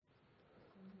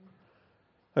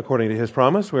According to His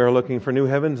promise, we are looking for new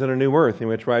heavens and a new earth in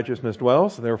which righteousness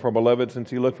dwells. Therefore, beloved,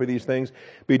 since you look for these things,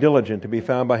 be diligent to be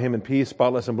found by Him in peace,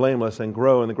 spotless and blameless, and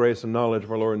grow in the grace and knowledge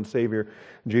of our Lord and Savior,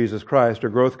 Jesus Christ. Our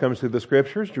growth comes through the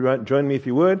Scriptures. Join me, if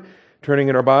you would, turning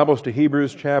in our Bibles to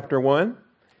Hebrews chapter 1.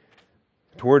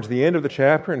 Towards the end of the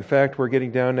chapter, in fact, we're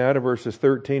getting down now to verses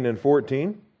 13 and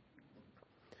 14.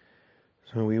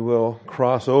 So we will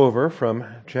cross over from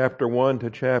chapter 1 to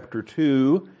chapter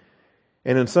 2.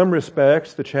 And in some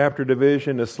respects, the chapter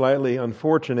division is slightly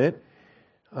unfortunate,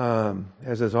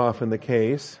 as is often the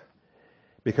case,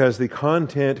 because the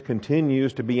content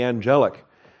continues to be angelic,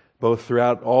 both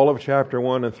throughout all of chapter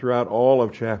 1 and throughout all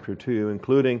of chapter 2,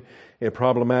 including a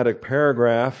problematic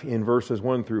paragraph in verses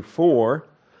 1 through 4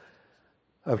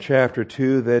 of chapter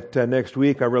 2 that next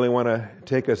week I really want to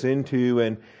take us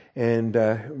into and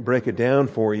break it down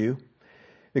for you.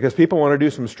 Because people want to do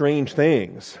some strange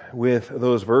things with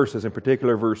those verses, in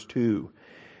particular verse 2.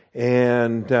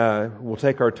 And we'll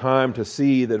take our time to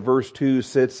see that verse 2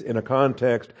 sits in a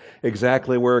context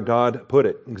exactly where God put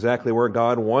it, exactly where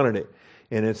God wanted it.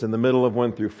 And it's in the middle of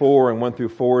 1 through 4, and 1 through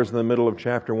 4 is in the middle of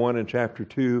chapter 1 and chapter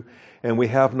 2. And we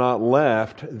have not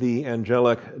left the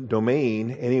angelic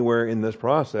domain anywhere in this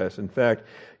process. In fact,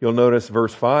 you'll notice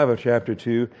verse 5 of chapter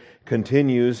 2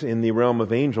 continues in the realm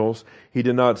of angels. He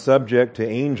did not subject to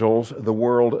angels the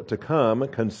world to come,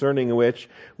 concerning which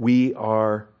we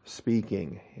are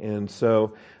speaking. And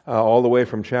so all the way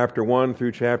from chapter 1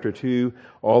 through chapter 2,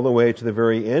 all the way to the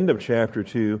very end of chapter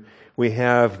 2, we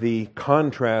have the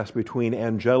contrast between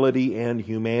angelity and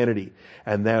humanity.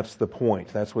 And that's the point.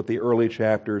 That's what the early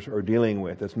chapters are dealing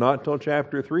with. It's not till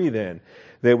chapter 3 then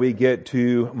that we get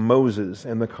to Moses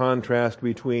and the contrast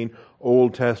between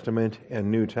Old Testament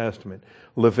and New Testament,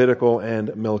 Levitical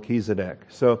and Melchizedek.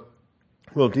 So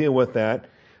we'll deal with that.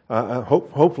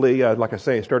 Hopefully, like I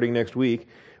say, starting next week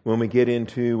when we get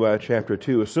into chapter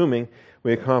 2, assuming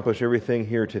we accomplish everything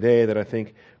here today that I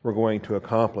think we're going to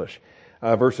accomplish.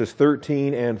 Verses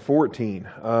 13 and 14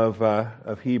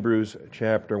 of Hebrews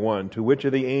chapter 1. To which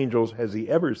of the angels has He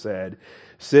ever said,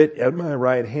 "Sit at my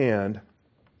right hand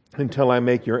until I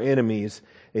make your enemies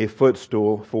a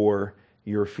footstool for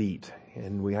your feet"?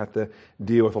 And we have to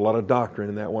deal with a lot of doctrine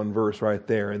in that one verse right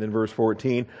there. And then verse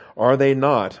 14, "Are they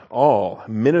not all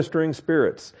ministering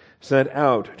spirits sent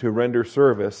out to render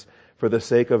service for the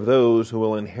sake of those who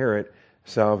will inherit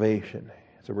salvation?"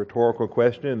 It's a rhetorical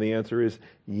question, and the answer is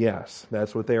yes.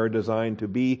 That's what they are designed to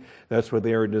be. That's what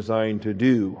they are designed to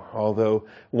do. Although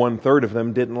 1/3 of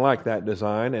them didn't like that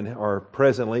design and are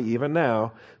presently, even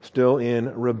now, still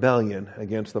in rebellion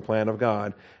against the plan of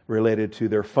God related to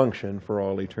their function for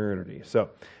all eternity. So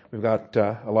we've got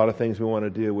a lot of things we want to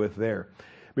deal with there.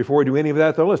 Before we do any of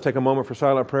that, though, let's take a moment for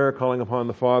silent prayer, calling upon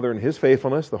the Father in His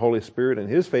faithfulness, the Holy Spirit in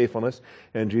His faithfulness,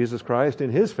 and Jesus Christ in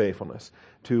His faithfulness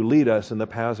to lead us in the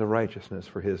paths of righteousness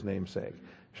for His name's sake.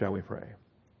 Shall we pray?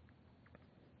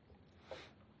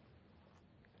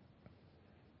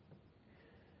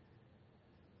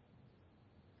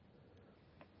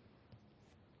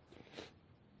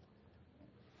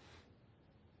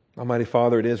 Almighty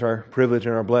Father, it is our privilege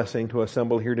and our blessing to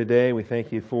assemble here today. We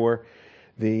thank You for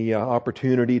the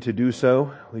opportunity to do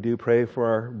so. We do pray for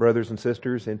our brothers and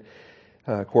sisters in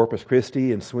Corpus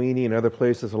Christi and Sweeney and other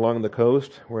places along the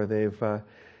coast where they've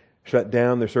shut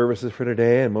down their services for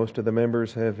today and most of the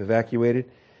members have evacuated.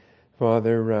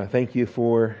 Father, thank You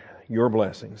for Your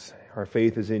blessings. Our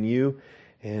faith is in You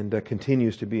and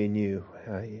continues to be in You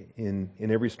in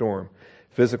every storm,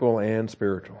 physical and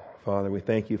spiritual. Father, we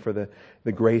thank You for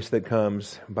the grace that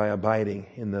comes by abiding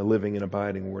in the living and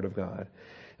abiding Word of God.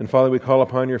 And Father, we call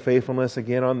upon Your faithfulness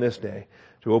again on this day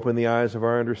to open the eyes of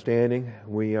our understanding.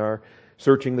 We are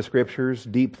searching the Scriptures,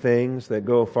 deep things that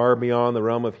go far beyond the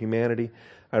realm of humanity.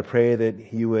 I pray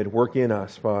that You would work in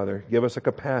us, Father. Give us a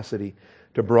capacity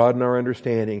to broaden our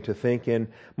understanding, to think in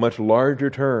much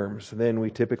larger terms than we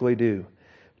typically do,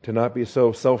 to not be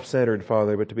so self-centered,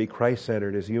 Father, but to be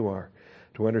Christ-centered as You are,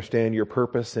 to understand Your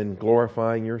purpose in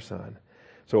glorifying Your Son.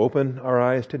 So open our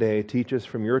eyes today, teach us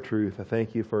from Your truth. I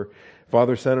thank You for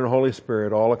Father, Son, and Holy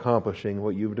Spirit all accomplishing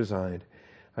what You've designed.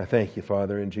 I thank You,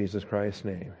 Father, in Jesus Christ's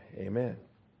name. Amen.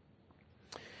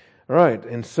 All right,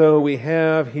 and so we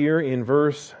have here in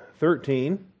verse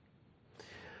 13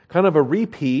 kind of a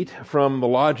repeat from the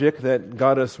logic that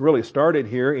got us really started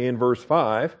here in verse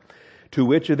 5. To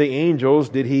which of the angels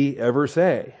did He ever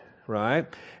say? Right?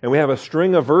 And we have a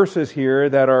string of verses here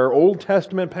that are Old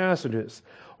Testament passages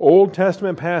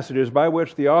by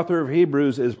which the author of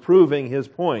Hebrews is proving his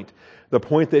point. the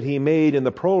point that he made in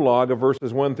the prologue of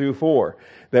verses 1 through 4,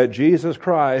 that Jesus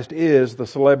Christ is the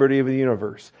celebrity of the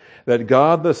universe, that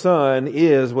God the Son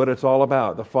is what it's all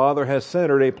about. The Father has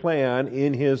centered a plan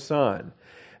in His Son.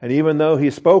 And even though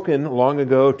He's spoken long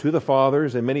ago to the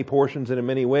fathers in many portions and in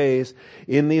many ways,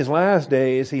 in these last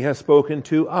days He has spoken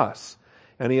to us.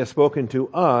 And He has spoken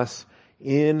to us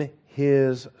in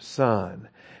His Son.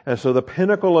 And so the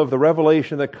pinnacle of the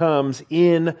revelation that comes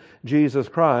in Jesus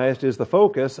Christ is the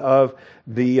focus of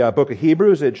the book of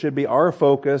Hebrews. It should be our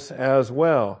focus as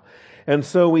well. And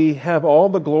so we have all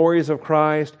the glories of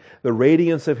Christ, the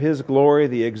radiance of His glory,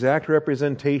 the exact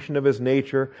representation of His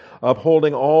nature,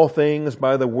 upholding all things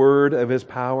by the word of His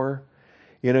power.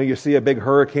 You know, you see a big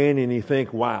hurricane and you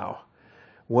think, wow,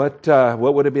 what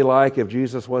would it be like if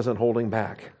Jesus wasn't holding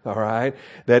back? All right?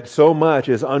 That so much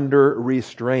is under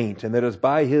restraint, and that it's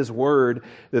by His word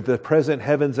that the present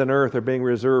heavens and earth are being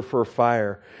reserved for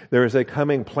fire. There is a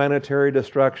coming planetary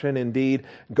destruction, indeed,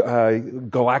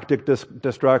 galactic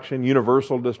destruction,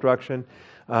 universal destruction.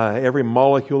 Every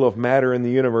molecule of matter in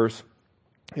the universe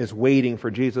is waiting for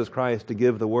Jesus Christ to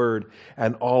give the word,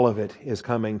 and all of it is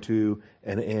coming to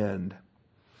an end.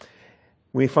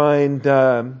 We find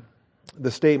the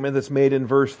statement that's made in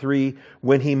verse 3,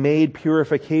 when He made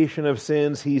purification of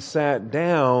sins, He sat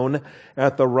down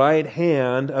at the right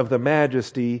hand of the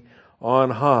Majesty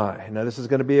on high. Now this is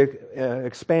going to be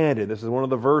expanded. This is one of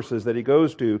the verses that he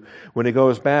goes to when he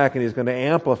goes back, and he's going to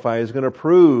amplify. He's going to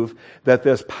prove that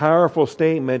this powerful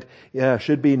statement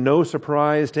should be no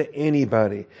surprise to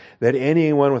anybody. That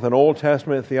anyone with an Old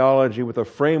Testament theology, with a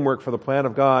framework for the plan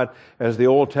of God as the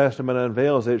Old Testament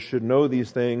unveils it, should know these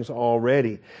things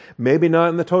already. Maybe not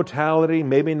in the totality,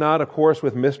 maybe not, of course,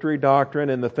 with mystery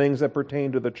doctrine and the things that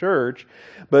pertain to the church,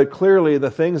 but clearly the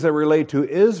things that relate to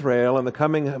Israel and the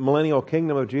coming millennial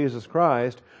kingdom of Jesus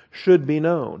Christ should be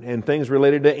known, and things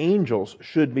related to angels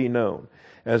should be known,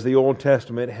 as the Old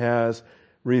Testament has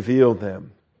revealed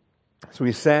them. So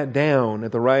He sat down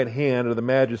at the right hand of the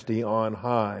Majesty on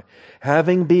high,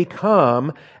 having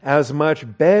become as much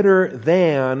better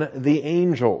than the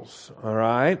angels. All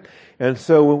right? And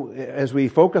so as we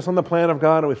focus on the plan of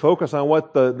God and we focus on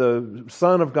what the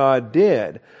Son of God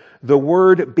did, the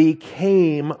Word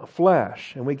became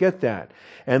flesh, and we get that.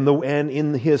 And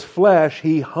in His flesh,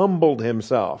 He humbled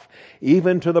Himself,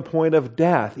 even to the point of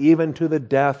death, even to the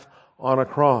death on a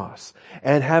cross.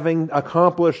 And having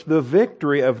accomplished the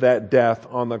victory of that death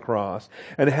on the cross,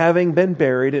 and having been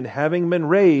buried and having been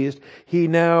raised, He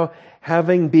now,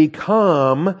 having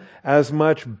become as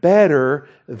much better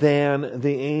than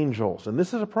the angels. And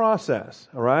this is a process,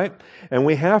 all right? And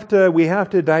we have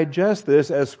to digest this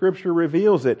as Scripture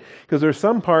reveals it, because there's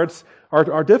some parts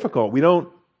are difficult. We don't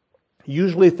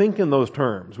usually think in those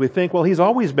terms. We think, well, He's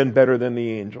always been better than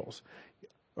the angels.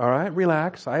 All right,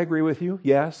 relax. I agree with you.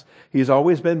 Yes, He's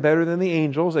always been better than the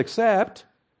angels, except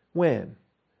when?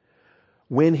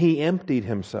 When He emptied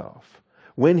Himself,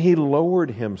 when He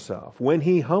lowered Himself, when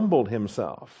He humbled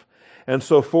Himself. And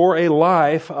so for a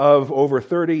life of over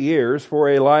 30 years, for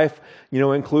a life,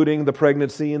 including the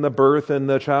pregnancy and the birth and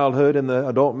the childhood and the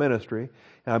adult ministry,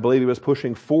 and I believe He was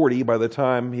pushing 40 by the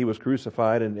time He was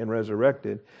crucified and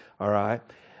resurrected, all right?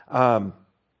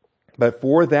 But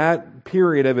for that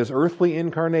period of His earthly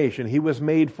incarnation, He was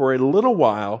made for a little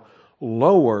while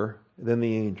lower than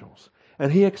the angels.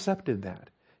 And He accepted that.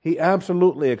 He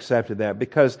absolutely accepted that,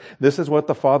 because this is what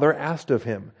the Father asked of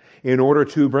Him in order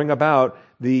to bring about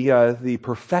the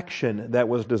perfection that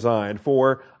was designed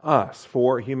for us,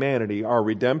 for humanity, our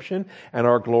redemption and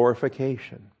our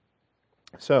glorification.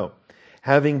 So,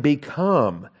 having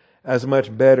become as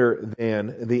much better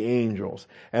than the angels,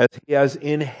 as He has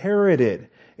inherited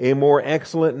a more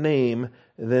excellent name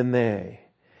than they.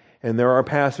 And there are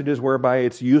passages whereby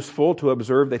it's useful to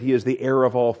observe that He is the heir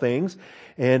of all things,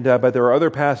 but there are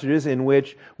other passages in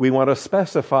which we want to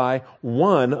specify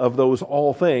one of those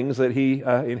all things that He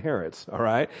inherits. All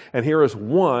right, and here is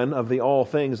one of the all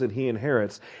things that He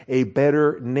inherits: a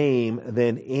better name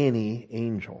than any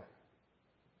angel.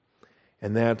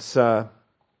 And that's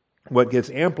what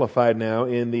gets amplified now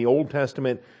in the Old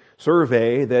Testament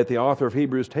survey that the author of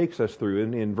Hebrews takes us through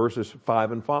in verses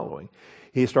 5 and following.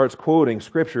 He starts quoting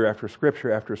Scripture after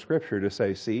Scripture after Scripture to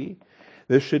say, see,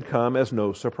 this should come as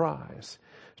no surprise.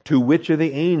 To which of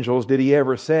the angels did He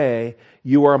ever say,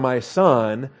 you are my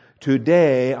Son,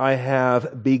 today I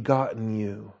have begotten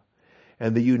you?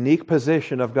 And the unique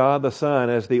position of God the Son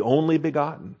as the only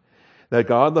begotten, that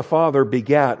God the Father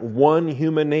begat one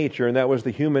human nature, and that was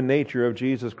the human nature of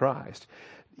Jesus Christ,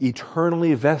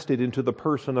 eternally vested into the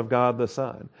person of God the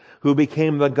Son, who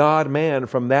became the God-man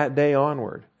from that day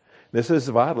onward. This is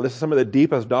vital. This is some of the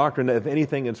deepest doctrine of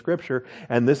anything in Scripture,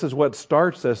 and this is what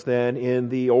starts us then in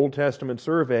the Old Testament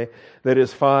survey that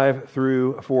is 5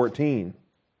 through 14.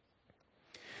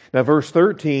 Now, verse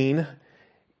 13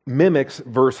 mimics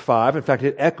verse 5. In fact,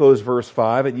 it echoes verse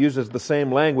 5. It uses the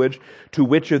same language. To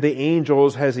which of the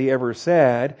angels has he ever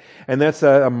said? And that's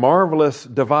a marvelous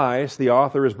device. The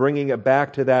author is bringing it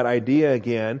back to that idea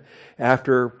again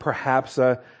after perhaps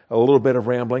a little bit of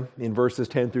rambling in verses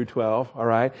 10 through 12, all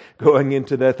right? Going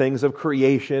into the things of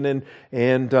creation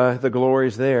and the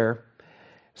glories there.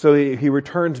 So he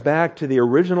returns back to the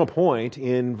original point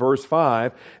in verse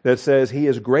 5 that says he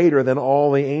is greater than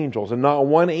all the angels. And not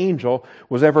one angel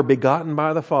was ever begotten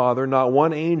by the Father. Not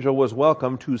one angel was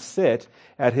welcome to sit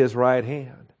at his right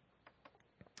hand.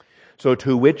 So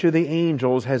to which of the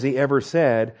angels has he ever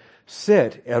said,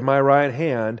 sit at my right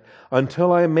hand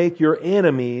until I make your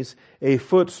enemies a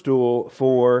footstool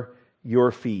for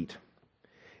your feet?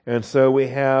 And so we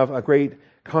have a great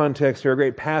context here, a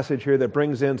great passage here that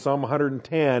brings in Psalm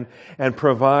 110 and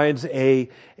provides an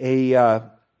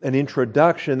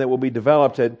introduction that will be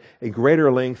developed at a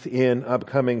greater length in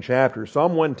upcoming chapters.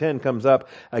 Psalm 110 comes up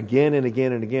again and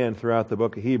again and again throughout the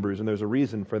book of Hebrews, and there's a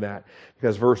reason for that.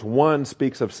 Because verse 1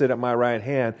 speaks of sit at my right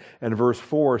hand, and verse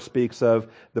 4 speaks of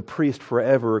the priest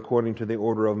forever according to the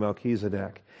order of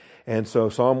Melchizedek. And so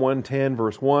Psalm 110,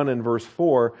 verse 1 and verse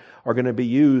 4 are going to be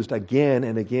used again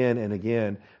and again and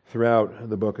again throughout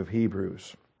the book of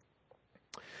Hebrews.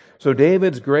 So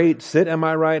David's great sit at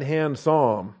my right hand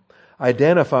psalm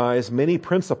identifies many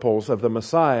principles of the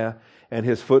Messiah and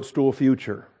his footstool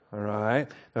future. All right?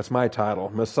 That's my title,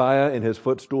 Messiah and his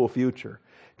footstool future.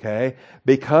 Okay?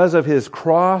 Because of his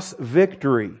cross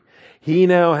victory, he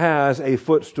now has a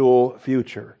footstool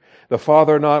future. The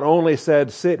Father not only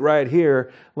said, sit right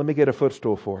here, let me get a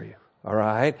footstool for you. All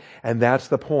right? And that's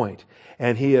the point.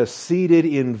 And he is seated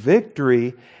in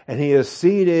victory, and he is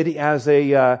seated as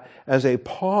a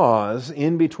pause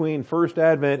in between First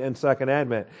Advent and Second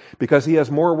Advent, because he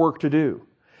has more work to do.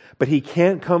 But he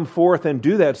can't come forth and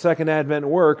do that Second Advent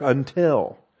work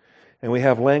until. And we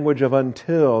have language of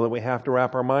until that we have to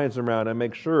wrap our minds around and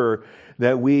make sure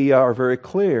that we are very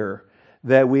clear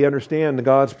that we understand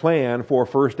God's plan for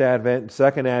First Advent,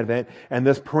 Second Advent, and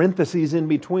this parentheses in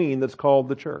between that's called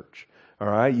the church. All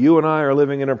right, you and I are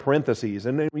living in a parentheses,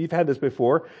 and we've had this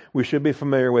before. We should be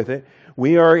familiar with it.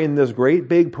 We are in this great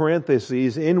big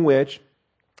parentheses in which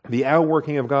the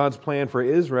outworking of God's plan for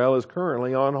Israel is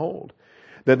currently on hold.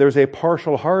 That there's a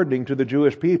partial hardening to the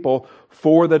Jewish people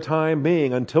for the time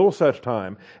being, until such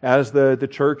time as the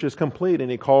church is complete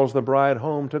and he calls the bride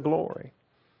home to glory.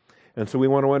 And so we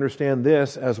want to understand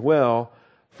this as well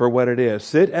for what it is.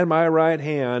 Sit at my right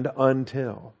hand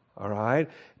until. All right?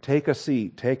 Take a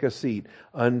seat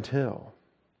until.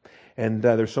 And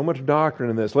there's so much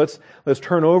doctrine in this. Let's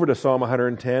turn over to Psalm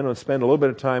 110. Let's spend a little bit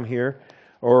of time here,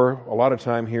 or a lot of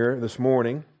time here this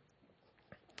morning.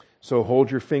 So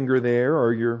hold your finger there,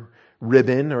 or your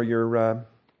ribbon, or your...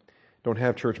 don't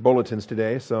have church bulletins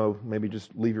today, so maybe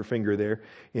just leave your finger there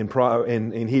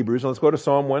in Hebrews. Let's go to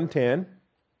Psalm 110.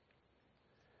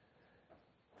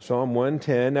 Psalm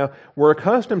 110. Now, we're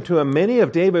accustomed to many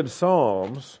of David's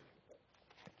psalms.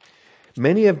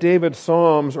 Many of David's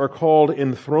psalms are called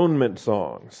enthronement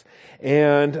songs.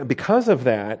 And because of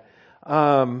that,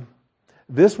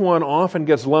 this one often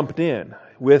gets lumped in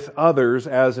with others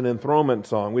as an enthronement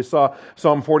song. We saw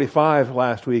Psalm 45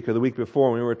 last week or the week before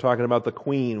when we were talking about the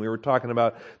queen. We were talking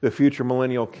about the future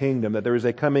millennial kingdom, that there is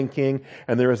a coming king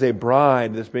and there is a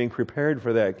bride that's being prepared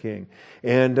for that king.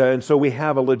 And so we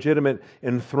have a legitimate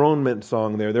enthronement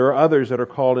song there. There are others that are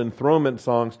called enthronement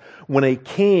songs when a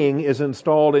king is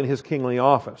installed in his kingly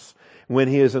office, when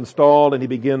he is installed and he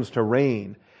begins to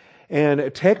reign.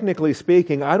 And technically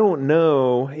speaking, I don't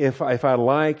know if I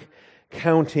like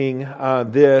counting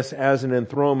this as an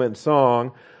enthronement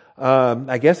song.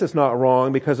 I guess it's not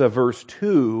wrong because of verse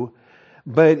 2,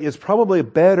 but it's probably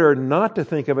better not to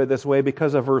think of it this way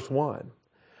because of verse 1.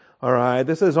 All right,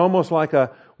 this is almost like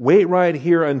a wait right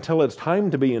here until it's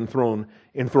time to be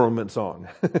enthronement song.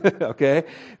 Okay?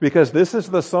 Because this is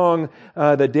the song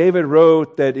that David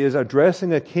wrote that is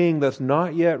addressing a king that's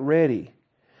not yet ready,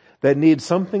 that needs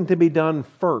something to be done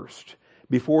first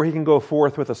before he can go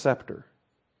forth with a scepter.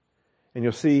 And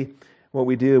you'll see what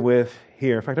we deal with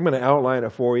here. In fact, I'm going to outline it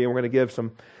for you. We're going to give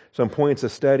some points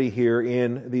of study here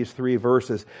in these 3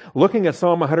 verses. Looking at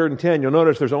Psalm 110, you'll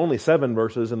notice there's only 7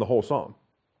 verses in the whole psalm.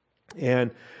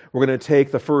 And we're going to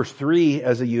take the first 3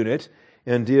 as a unit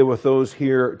and deal with those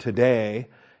here today.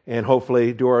 and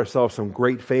hopefully do ourselves some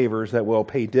great favors that will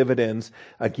pay dividends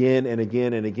again and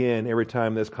again and again every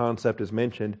time this concept is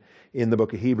mentioned in the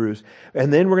book of Hebrews.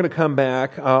 And then we're going to come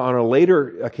back on a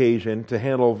later occasion to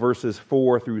handle verses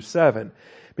 4 through 7.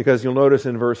 Because you'll notice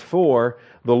in verse 4,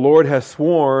 the Lord has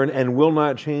sworn and will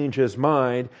not change his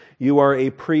mind. You are a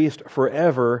priest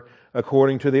forever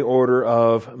according to the order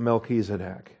of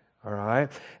Melchizedek. All right?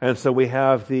 And so we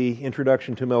have the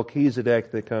introduction to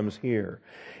Melchizedek that comes here.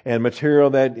 And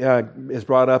material that is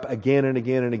brought up again and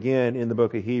again and again in the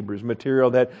book of Hebrews.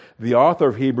 Material that the author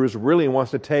of Hebrews really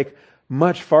wants to take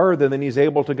much farther than he's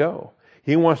able to go.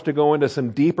 He wants to go into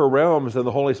some deeper realms than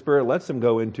the Holy Spirit lets him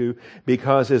go into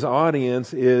because his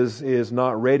audience is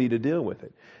not ready to deal with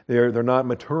it. They're not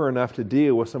mature enough to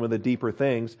deal with some of the deeper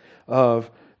things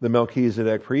of the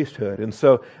Melchizedek priesthood. And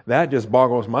so that just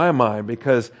boggles my mind,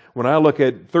 because when I look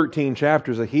at 13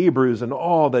 chapters of Hebrews and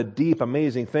all the deep,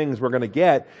 amazing things we're going to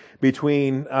get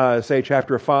between, say,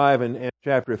 chapter 5 and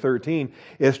chapter 13,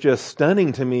 it's just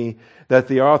stunning to me that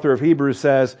the author of Hebrews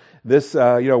says this,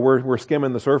 we're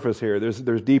skimming the surface here.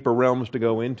 There's deeper realms to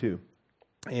go into.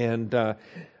 And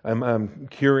I'm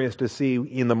curious to see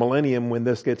in the millennium when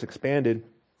this gets expanded,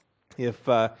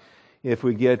 if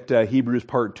we get Hebrews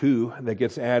part 2 that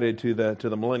gets added to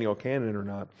the millennial canon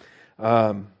or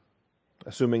not,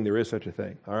 assuming there is such a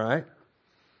thing. All right?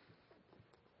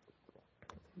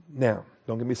 Now,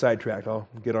 don't get me sidetracked. I'll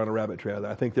get on a rabbit trail.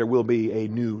 I think there will be a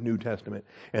New Testament.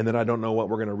 And then I don't know what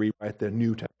we're going to rewrite the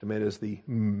New Testament as the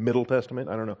Middle Testament.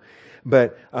 I don't know.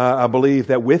 But I believe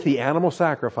that with the animal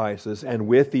sacrifices and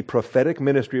with the prophetic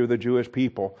ministry of the Jewish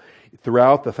people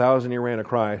throughout the 1,000-year reign of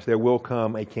Christ, there will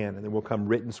come a canon. There will come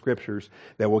written scriptures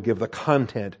that will give the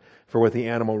content for what the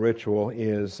animal ritual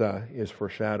is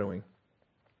foreshadowing.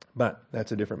 But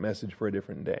that's a different message for a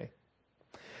different day.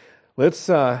 Let's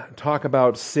talk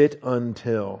about sit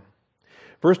until.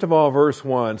 First of all, verse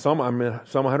 1, Psalm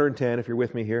 110, if you're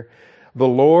with me here. The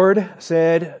Lord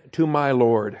said to my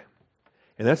Lord.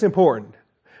 And that's important.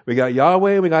 We got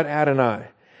Yahweh, we got Adonai.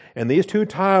 And these two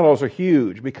titles are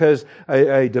huge because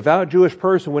a devout Jewish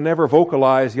person would never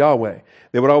vocalize Yahweh.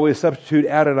 They would always substitute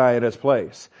Adonai in its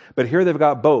place. But here they've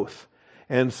got both.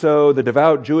 And so the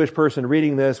devout Jewish person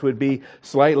reading this would be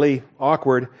slightly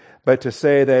awkward, but to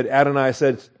say that Adonai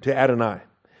said to Adonai,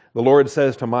 the Lord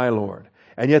says to my Lord.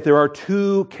 And yet there are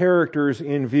two characters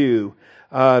in view,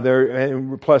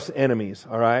 plus enemies,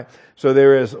 all right? So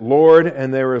there is Lord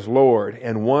and there is Lord,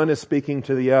 and one is speaking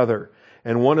to the other,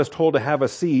 and one is told to have a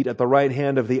seat at the right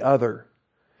hand of the other.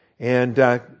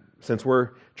 And since we're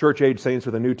church-age saints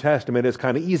with the New Testament, it's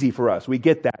kind of easy for us. We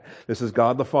get that. This is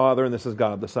God the Father and this is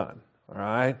God the Son, all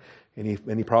right?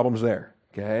 Any problems there?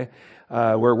 Okay?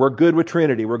 We're good with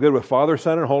Trinity. We're good with Father,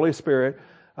 Son, and Holy Spirit.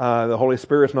 The Holy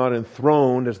Spirit's not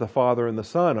enthroned as the Father and the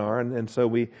Son are, and so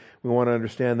we want to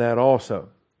understand that also.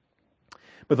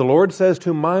 But the Lord says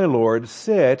to my Lord,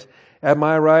 sit at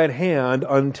my right hand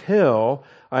until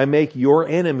I make your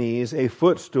enemies a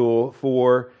footstool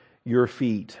for your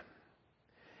feet.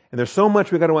 And there's so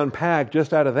much we've got to unpack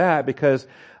just out of that because,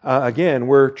 again,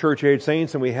 we're church-age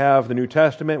saints and we have the New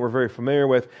Testament. We're very familiar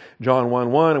with John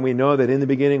 1:1, and we know that in the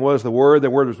beginning was the Word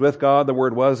was with God, the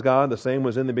Word was God, the same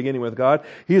was in the beginning with God.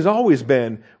 He's always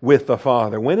been with the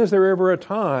Father. When is there ever a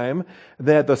time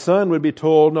that the Son would be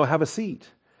told, no, have a seat?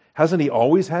 Hasn't He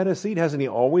always had a seat? Hasn't He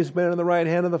always been on the right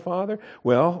hand of the Father?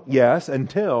 Well, yes,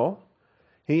 until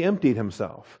He emptied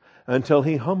Himself. Until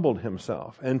He humbled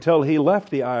Himself, until He left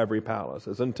the ivory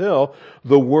palaces, until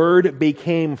the Word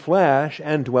became flesh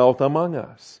and dwelt among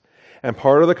us. And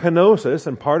part of the kenosis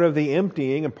and part of the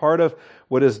emptying and part of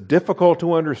what is difficult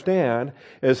to understand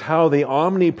is how the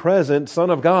omnipresent Son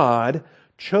of God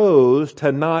chose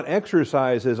to not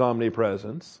exercise His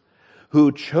omnipresence,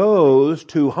 who chose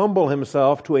to humble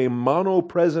Himself to a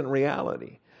monopresent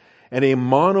reality. And a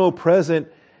monopresent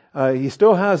He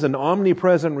still has an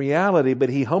omnipresent reality, but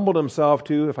He humbled Himself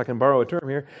to, if I can borrow a term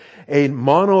here, a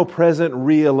monopresent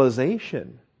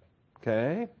realization,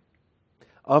 okay,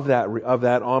 of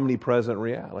that omnipresent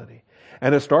reality.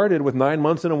 And it started with 9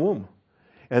 months in a womb.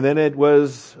 And then it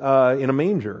was in a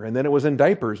manger, and then it was in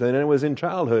diapers, and then it was in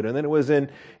childhood, and then it was in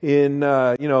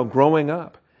growing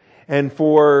up. And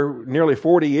for nearly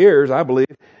 40 years, I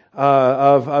believe,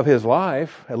 of His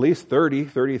life, at least 30,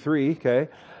 33, okay,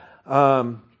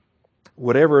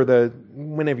 whenever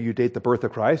you date the birth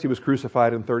of Christ, He was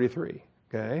crucified in 33,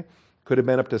 okay? Could have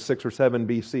been up to 6 or 7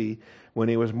 BC when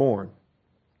He was born.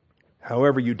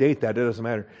 However you date that, it doesn't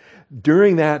matter.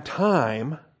 During that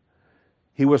time,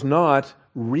 He was not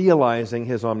realizing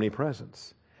His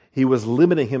omnipresence. He was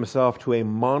limiting himself to a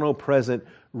monopresent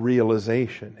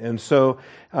realization. And so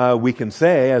we can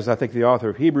say, as I think the author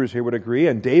of Hebrews here would agree,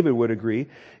 and David would agree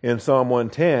in Psalm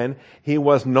 110, he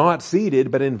was not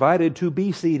seated, but invited to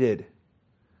be seated.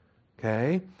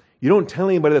 Okay? You don't tell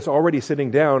anybody that's already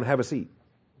sitting down, have a seat.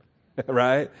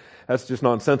 Right? That's just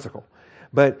nonsensical.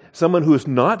 But someone who is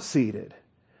not seated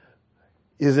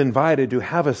is invited to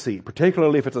have a seat,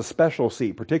 particularly if it's a special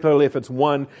seat, particularly if it's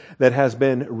one that has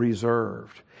been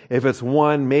reserved. If it's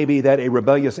one maybe that a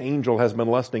rebellious angel has been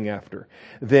lusting after,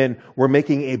 then we're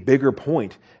making a bigger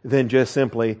point than just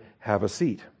simply have a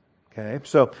seat. Okay,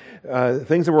 so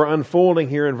things that we're unfolding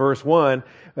here in verse 1,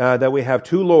 that we have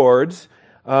two lords,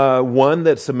 one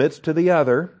that submits to the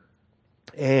other,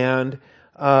 and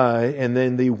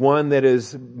then the one that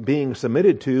is being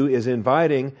submitted to is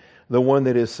inviting the one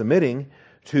that is submitting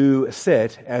to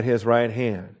sit at his right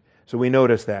hand. So we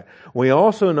notice that. We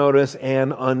also notice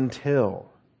an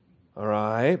until. All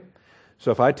right?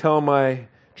 So if I tell my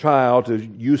child to,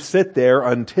 you sit there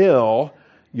until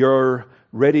you're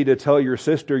ready to tell your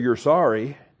sister you're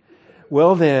sorry,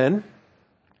 well then,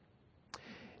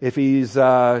 if he's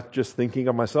just thinking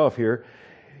of myself here,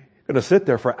 going to sit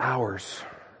there for hours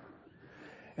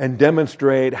and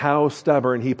demonstrate how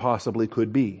stubborn he possibly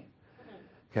could be.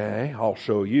 Okay, I'll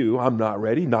show you. I'm not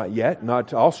ready, not yet.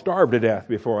 I'll starve to death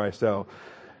before I tell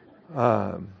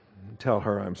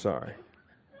her I'm sorry.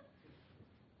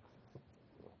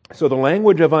 So the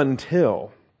language of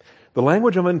until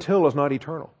is not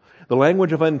eternal. The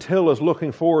language of until is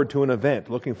looking forward to an event,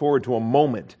 looking forward to a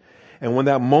moment. And when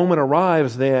that moment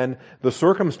arrives, then the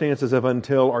circumstances of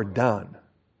until are done.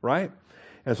 Right?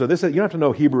 And so this, you don't have to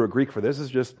know Hebrew or Greek for this. This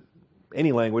is just,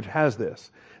 any language has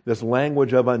this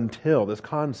language of until, this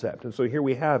concept. And so here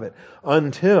we have it.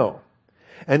 Until.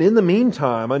 And in the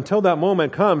meantime, until that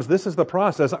moment comes, this is the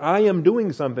process. I am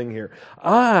doing something here.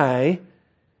 I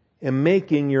am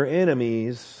making your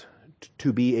enemies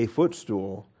to be a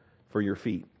footstool for your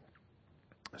feet.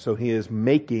 So he is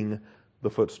making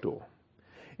the footstool.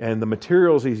 And the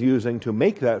materials he's using to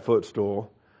make that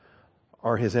footstool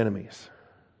are his enemies.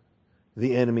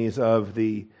 The enemies of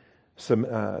the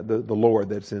Lord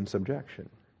that's in subjection.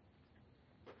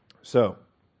 So,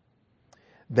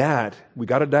 that, we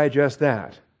got to digest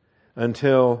that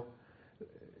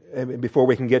before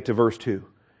we can get to verse 2.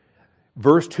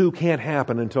 Verse 2 can't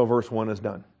happen until verse 1 is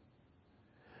done.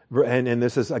 And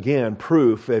this is, again,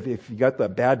 proof, if you got the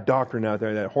bad doctrine out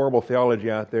there, that horrible theology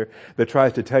out there that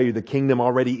tries to tell you the kingdom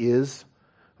already is,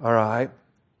 all right,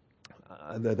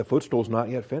 the footstool's not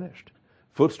yet finished.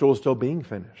 Footstool is still being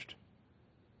finished.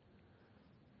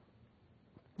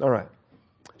 All right.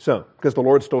 So, because the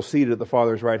Lord's still seated at the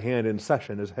Father's right hand in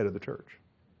session as head of the church.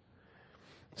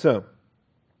 So,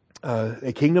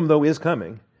 a kingdom, though, is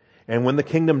coming. And when the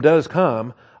kingdom does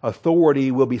come,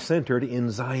 authority will be centered in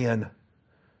Zion.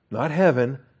 Not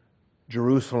heaven,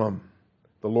 Jerusalem.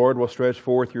 The Lord will stretch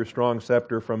forth your strong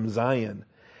scepter from Zion.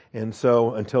 And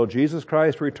so, until Jesus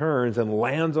Christ returns and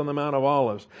lands on the Mount of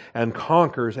Olives and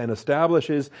conquers and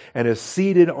establishes and is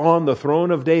seated on the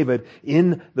throne of David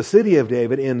in the city of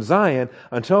David in Zion,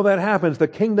 until that happens, the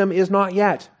kingdom is not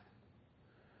yet.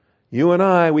 You and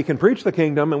I, we can preach the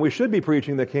kingdom, and we should be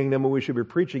preaching the kingdom, and we should be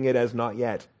preaching it as not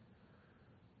yet.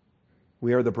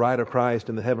 We are the bride of Christ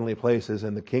in the heavenly places,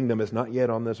 and the kingdom is not yet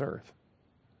on this earth.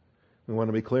 We want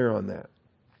to be clear on that.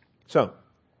 So,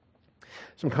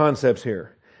 some concepts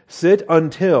here. Sit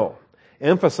until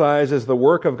emphasizes the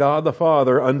work of God the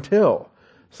Father until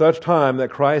such time that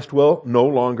Christ will no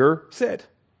longer sit.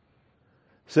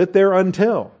 Sit there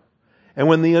until. And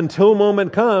when the until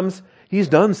moment comes, He's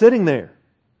done sitting there.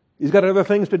 He's got other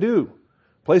things to do,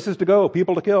 places to go,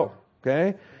 people to kill.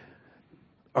 Okay?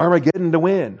 Armageddon to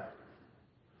win.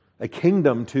 A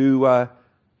kingdom to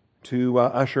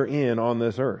usher in on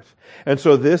this earth. And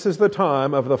so this is the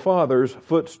time of the Father's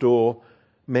footstool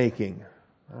making.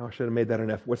 I should have made that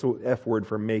an F. What's the F word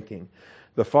for making?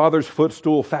 The Father's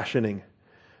footstool fashioning.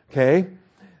 Okay?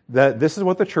 This is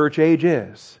what the church age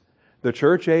is. The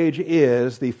church age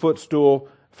is the footstool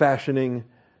fashioning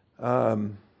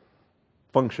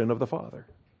function of the Father.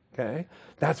 Okay?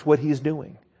 That's what He's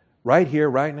doing. Right here,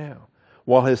 right now.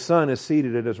 While His Son is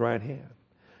seated at His right hand.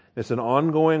 It's an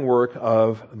ongoing work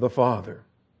of the Father.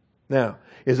 Now,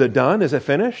 is it done? Is it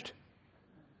finished?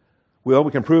 Well,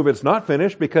 we can prove it's not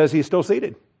finished because He's still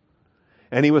seated.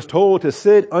 And He was told to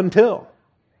sit until.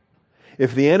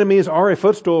 If the enemies are a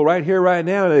footstool right here, right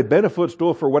now, and they've been a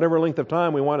footstool for whatever length of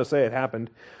time we want to say it happened,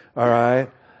 all right,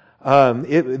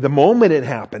 the moment it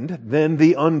happened, then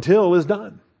the until is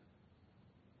done.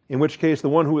 In which case, the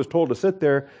one who was told to sit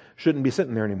there shouldn't be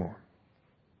sitting there anymore.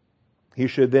 he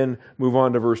should then move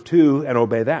on to verse 2 and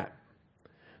obey that.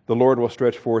 The Lord will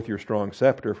stretch forth your strong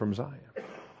scepter from Zion.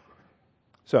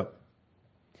 So,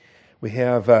 we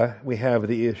have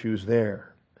the issues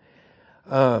there.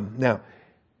 Now,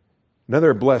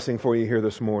 another blessing for you here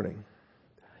this morning.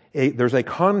 There's a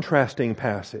contrasting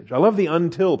passage. I love the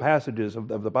until passages of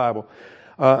the Bible.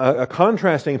 A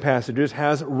contrasting passages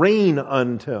has rain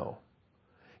until.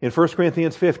 In 1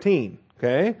 Corinthians 15,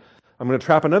 okay? I'm going to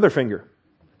trap another finger.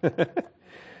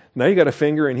 Now you got a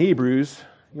finger in Hebrews.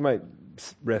 You might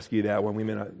rescue that one. We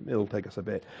may not. It'll take us a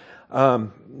bit. Now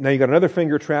you got another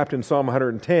finger trapped in Psalm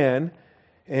 110.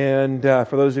 And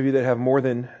for those of you that have more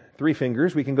than 3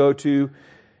 fingers, we can go to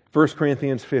 1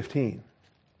 Corinthians 15.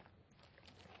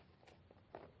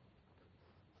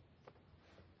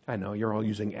 I know, you're all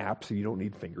using apps, so you don't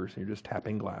need fingers. You're just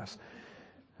tapping glass.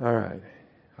 All right,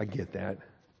 I get that.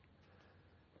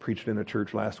 Preached in a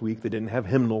church last week that didn't have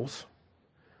hymnals.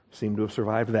 Seemed to have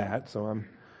survived that, so I'm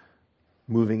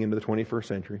moving into the 21st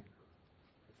century.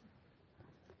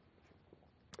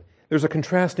 There's a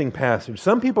contrasting passage.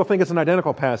 Some people think it's an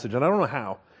identical passage, and I don't know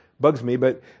how. Bugs me,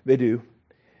 but they do.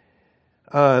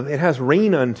 It has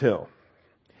rain until.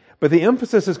 But the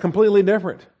emphasis is completely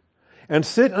different. And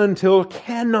sit until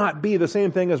cannot be the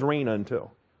same thing as reign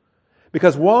until.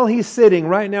 Because while he's sitting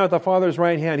right now at the Father's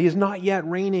right hand, he's not yet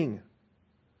reigning.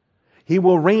 He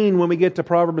will reign when we get to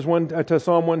to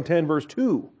Psalm 110, verse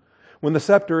 2, when the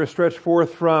scepter is stretched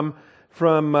forth from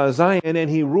Zion and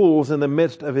he rules in the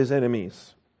midst of his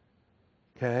enemies.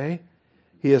 Okay?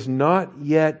 He is not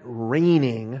yet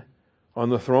reigning on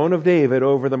the throne of David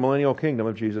over the millennial kingdom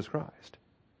of Jesus Christ.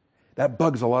 That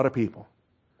bugs a lot of people.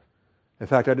 In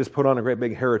fact, I just put on a great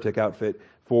big heretic outfit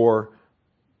for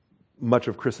much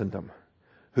of Christendom,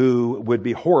 who would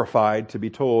be horrified to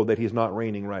be told that he's not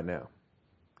reigning right now.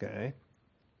 Okay?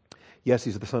 Yes,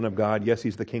 he's the Son of God. Yes,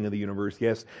 he's the King of the universe.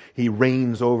 Yes, he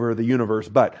reigns over the universe.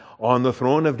 But on the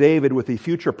throne of David with the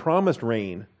future promised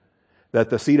reign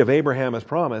that the seed of Abraham has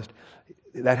promised,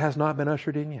 that has not been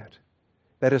ushered in yet.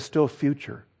 That is still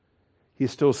future.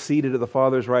 He's still seated at the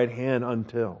Father's right hand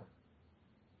until.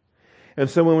 And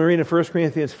so when we read in 1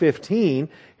 Corinthians 15,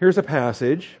 here's a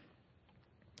passage.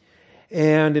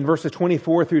 And in verses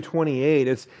 24 through 28,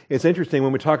 it's interesting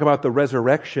when we talk about the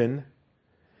resurrection.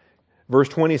 Verse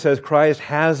 20 says, Christ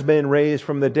has been raised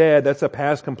from the dead. That's a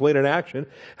past completed action.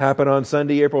 Happened on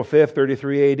Sunday, April 5th,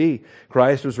 33 AD.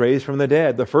 Christ was raised from the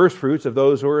dead, the first fruits of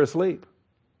those who are asleep.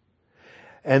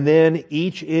 And then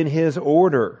each in his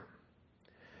order.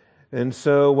 And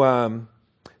so,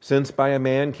 since by a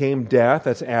man came death,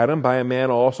 that's Adam, by a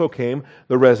man also came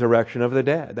the resurrection of the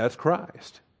dead. That's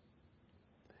Christ.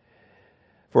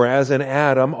 For as in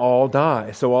Adam all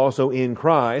die, so also in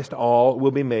Christ all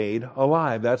will be made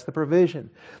alive. That's the provision.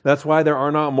 That's why there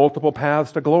are not multiple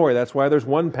paths to glory. That's why there's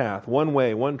one path, one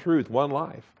way, one truth, one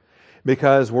life.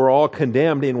 Because we're all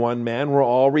condemned in one man, we're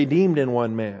all redeemed in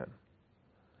one man.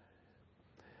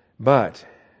 But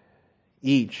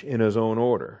each in his own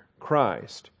order.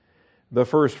 Christ, the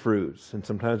first fruits, and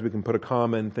sometimes we can put a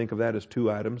comma and think of that as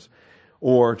 2 items,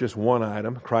 or just 1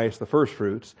 item, Christ the first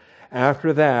fruits.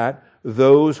 After that,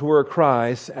 those who are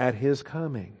Christ's at his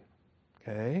coming.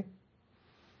 Okay?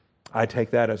 I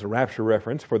take that as a rapture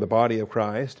reference for the body of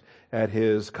Christ at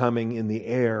his coming in the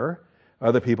air.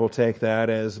 Other people take that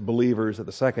as believers at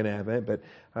the second advent, but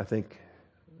I think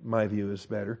my view is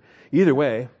better. Either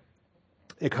way,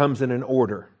 it comes in an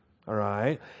order. All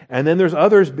right? And then there's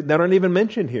others that aren't even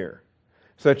mentioned here,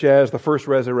 such as the first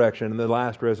resurrection and the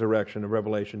last resurrection of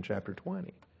Revelation chapter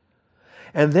 20.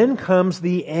 And then comes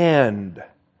the end.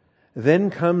 Then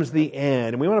comes the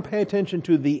end. And we want to pay attention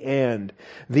to the end.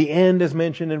 The end is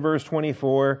mentioned in verse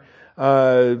 24.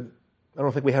 I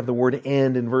don't think we have the word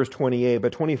end in verse 28,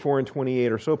 but 24 and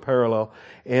 28 are so parallel,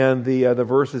 and the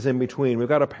verses in between. We've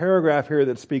got a paragraph here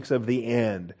that speaks of the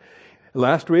end.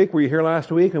 Last week, were you here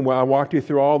last week? And I walked you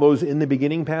through all those in the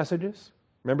beginning passages.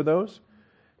 Remember those?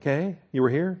 Okay, you were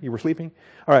here? You were sleeping?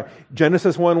 All right,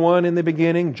 Genesis 1:1 in the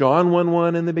beginning, John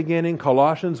 1:1 in the beginning,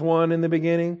 Colossians 1 in the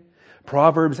beginning,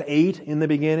 Proverbs 8 in the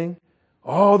beginning.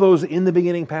 All those in the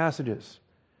beginning passages.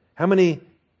 How many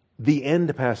the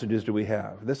end passages do we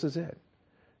have? This is it.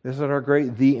 This is our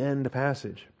great the end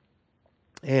passage.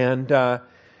 And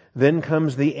then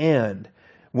comes the end,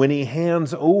 when he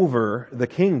hands over the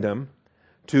kingdom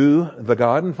to the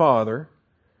God and Father.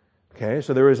 Okay,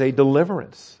 so there is a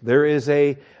deliverance. There is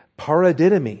a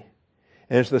paradidomi.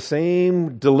 And it's the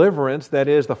same deliverance that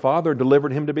is the Father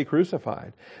delivered him to be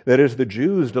crucified. That is, the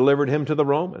Jews delivered him to the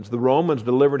Romans. The Romans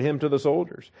delivered him to the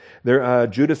soldiers.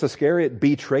 Judas Iscariot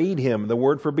betrayed him. The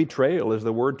word for betrayal is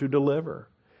the word to deliver.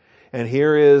 And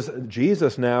here is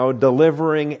Jesus now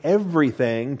delivering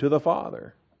everything to the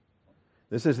Father.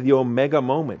 This is the omega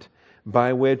moment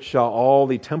by which all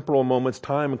the temporal moments,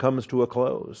 time comes to a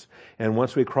close. And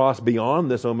once we cross beyond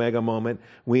this omega moment,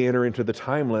 we enter into the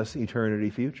timeless eternity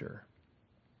future.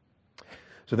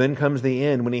 So then comes the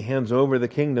end when he hands over the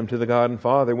kingdom to the God and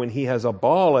Father, when he has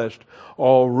abolished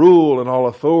all rule and all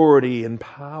authority and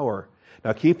power.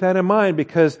 Now keep that in mind,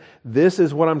 because this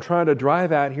is what I'm trying to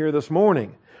drive at here this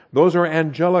morning. Those are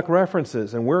angelic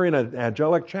references, and we're in an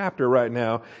angelic chapter right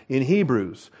now in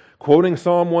Hebrews, quoting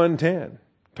Psalm 110,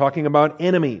 talking about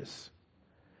enemies.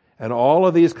 And all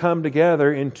of these come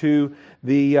together into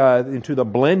the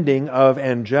blending of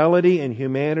angelity and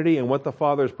humanity and what the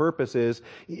Father's purpose is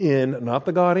in not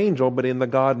the God-angel, but in the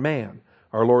God-man,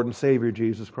 our Lord and Savior,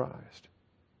 Jesus Christ.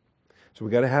 So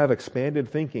we've got to have expanded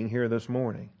thinking here this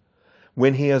morning.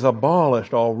 When he has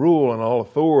abolished all rule and all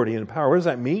authority and power, what does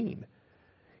that mean?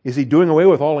 Is he doing away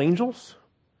with all angels?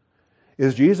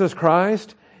 Is Jesus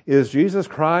Christ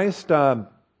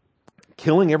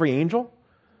killing every angel?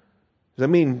 Does that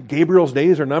mean Gabriel's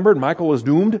days are numbered? Michael is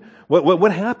doomed?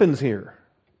 What happens here?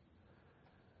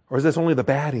 Or is this only the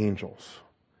bad angels?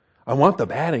 I want the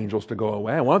bad angels to go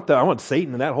away. I want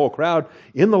Satan and that whole crowd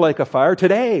in the lake of fire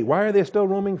today. Why are they still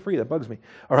roaming free? That bugs me.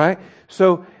 All right?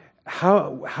 So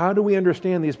how do we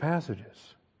understand these passages?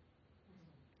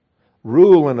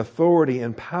 Rule and authority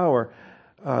and power.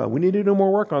 We need to do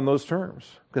more work on those terms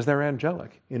because they're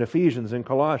angelic in Ephesians and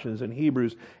Colossians and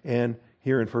Hebrews and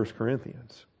here in 1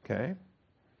 Corinthians. Okay?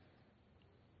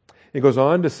 It goes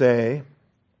on to say,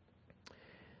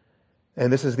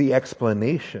 and this is the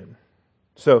explanation.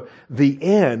 So the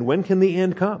end, when can the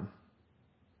end come?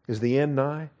 Is the end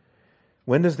nigh?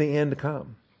 When does the end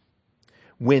come?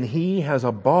 When he has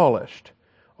abolished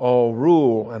all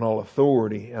rule and all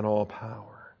authority and all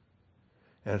power.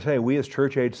 And I tell you, we as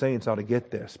church-age saints ought to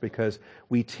get this because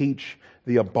we teach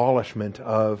the abolishment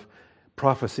of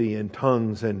prophecy and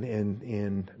tongues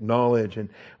and knowledge. And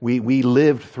we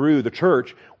lived through, the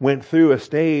church went through a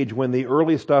stage when the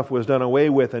early stuff was done away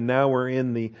with, and now we're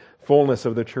in the fullness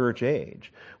of the church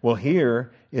age. Well,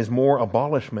 here is more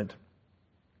abolishment.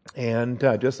 And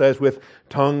just as with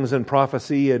tongues and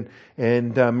prophecy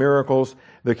and miracles,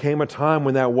 there came a time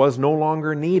when that was no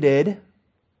longer needed.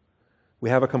 We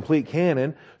have a complete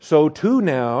canon. So too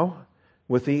now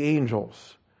with the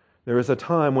angels. There is a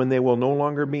time when they will no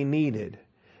longer be needed,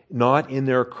 not in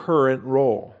their current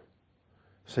role.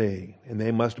 See, and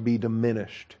they must be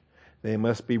diminished. They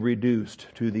must be reduced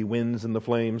to the winds and the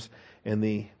flames and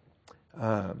the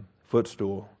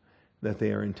footstool that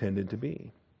they are intended to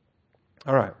be.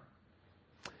 All right.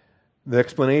 The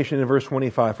explanation in verse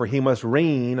 25, for he must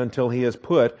reign until he has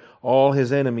put all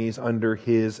his enemies under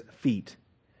his feet.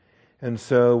 And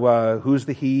so who's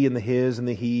the he and the his and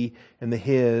the he and the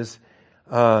his?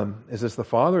 Is this the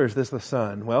Father or is this the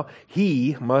Son? Well,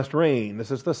 he must reign.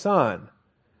 This is the Son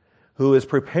who is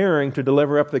preparing to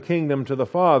deliver up the kingdom to the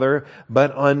Father,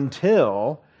 but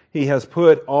until he has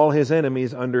put all his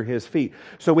enemies under his feet.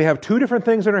 So we have two different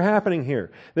things that are happening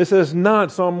here. This is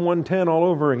not Psalm 110 all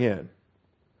over again.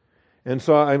 And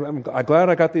so I'm glad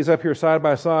I got these up here side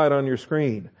by side on your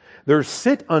screen. There's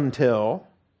sit until,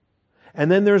 and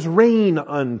then there's reign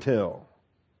until.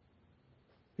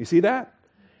 You see that?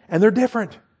 And they're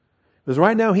different. Because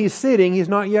right now he's sitting, he's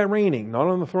not yet reigning, not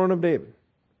on the throne of David.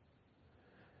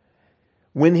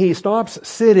 When he stops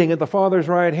sitting at the Father's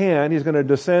right hand, he's going to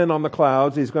descend on the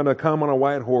clouds, he's going to come on a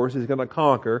white horse, he's going to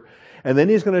conquer, and then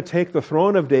he's going to take the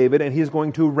throne of David and he's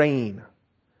going to reign.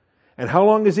 And how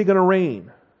long is he going to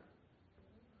reign?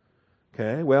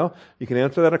 Okay, well, you can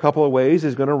answer that a couple of ways.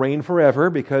 He's going to reign forever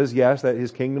because, yes, that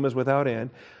his kingdom is without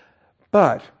end.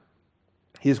 But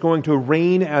he's going to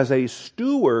reign as a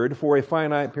steward for a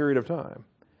finite period of time.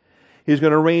 He's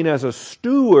going to reign as a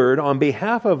steward on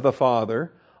behalf of the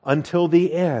Father until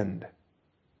the end.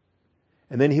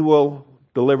 And then he will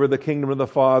deliver the kingdom of the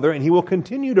Father, and he will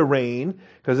continue to reign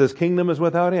because his kingdom is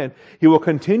without end. He will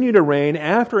continue to reign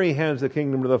after he hands the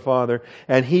kingdom to the Father,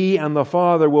 and he and the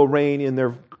Father will reign in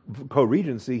their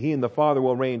co-regency. He and the Father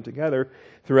will reign together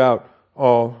throughout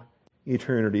all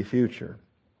eternity future.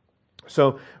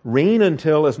 So reign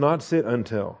until is not sit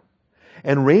until.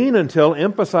 And reign until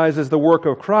emphasizes the work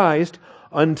of Christ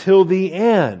until the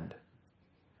end.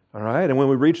 All right? And when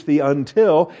we reach the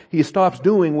until, he stops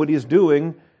doing what he's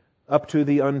doing up to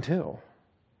the until.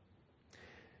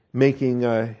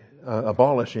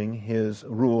 Abolishing his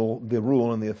rule, the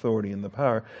rule and the authority and the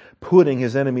power, putting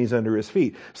his enemies under his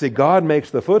feet. See, God makes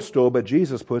the footstool, but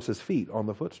Jesus puts his feet on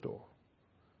the footstool.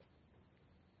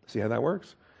 See how that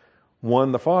works?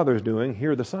 One the Father's doing,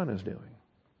 here the Son is doing.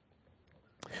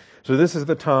 So this is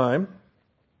the time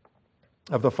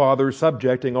of the Father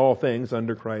subjecting all things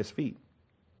under Christ's feet.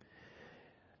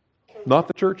 Not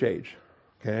the church age,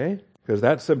 okay? Because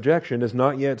that subjection is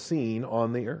not yet seen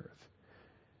on the earth.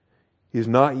 He's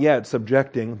not yet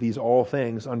subjecting these all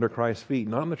things under Christ's feet.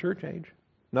 Not in the church age.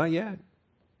 Not yet.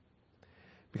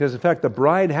 Because in fact, the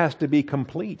bride has to be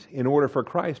complete in order for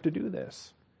Christ to do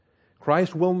this.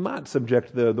 Christ will not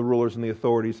subject the rulers and the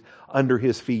authorities under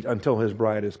His feet until His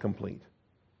bride is complete.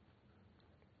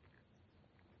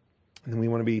 And we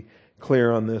want to be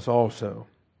clear on this also.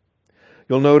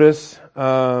 You'll notice,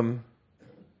 let's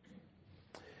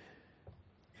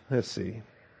see.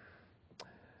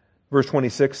 Verse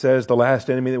 26 says, the last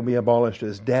enemy that will be abolished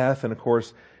is death. And of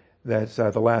course, that's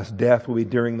the last death will be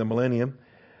during the millennium.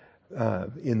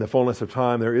 In the fullness of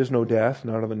time, there is no death,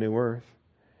 not on the new earth.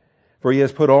 For He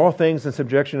has put all things in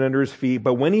subjection under His feet.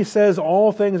 But when He says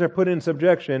all things are put in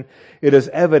subjection, it is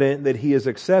evident that He is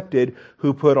accepted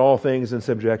who put all things in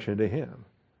subjection to Him.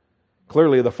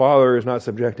 Clearly, the Father is not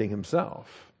subjecting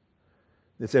Himself.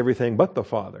 It's everything but the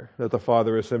Father that the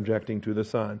Father is subjecting to the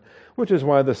Son, which is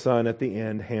why the Son at the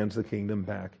end hands the kingdom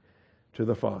back to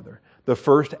the Father. The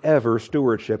first ever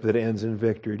stewardship that ends in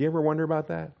victory. Do you ever wonder about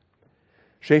that?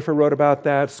 Schaeffer wrote about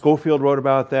that. Schofield wrote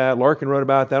about that. Larkin wrote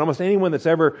about that. Almost anyone that's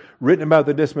ever written about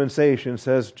the dispensation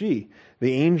says, gee,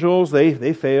 the angels,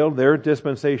 they failed. Their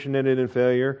dispensation ended in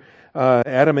failure.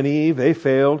 Adam and Eve, they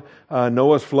failed.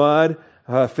 Noah's flood,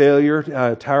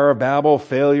 failure. Tower of Babel,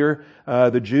 failure.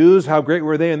 The Jews, how great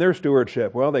were they in their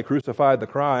stewardship? Well, they crucified the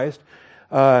Christ.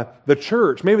 The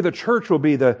church, maybe the church will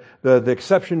be the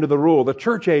exception to the rule. The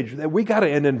church age, we got to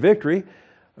end in victory.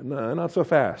 No, not so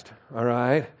fast. All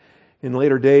right. In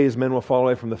later days, men will fall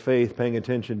away from the faith, paying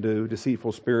attention to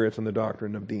deceitful spirits and the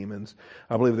doctrine of demons.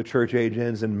 I believe the church age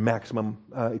ends in maximum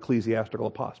ecclesiastical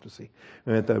apostasy.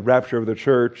 And at the rapture of the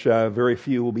church, very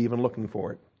few will be even looking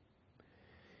for it.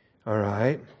 All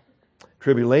right.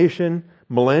 Tribulation,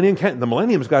 millennium. The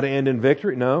millennium's got to end in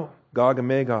victory. No. Gog and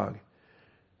Magog.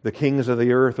 The kings of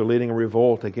the earth are leading a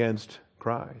revolt against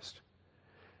Christ.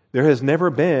 There has never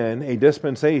been a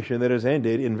dispensation that has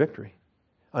ended in victory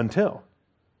until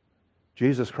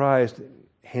Jesus Christ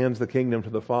hands the kingdom to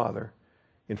the Father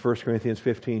in 1 Corinthians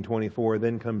 15:24.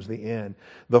 Then comes the end.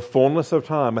 The fullness of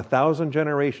time, 1,000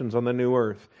 generations on the new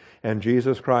earth, and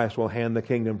Jesus Christ will hand the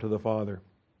kingdom to the Father,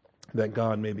 that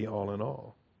God may be all in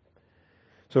all.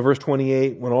 So verse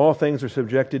 28, when all things are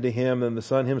subjected to Him, then the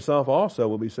Son Himself also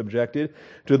will be subjected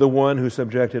to the one who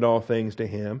subjected all things to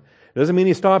Him. It doesn't mean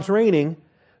He stops reigning,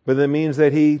 but that means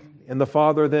that He and the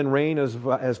Father then reign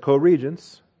as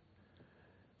co-regents.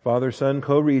 Father, Son,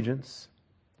 co-regents.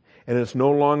 And it's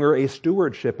no longer a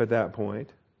stewardship at that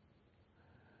point.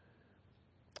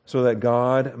 So that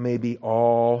God may be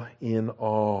all in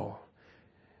all.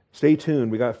 Stay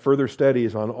tuned. We got further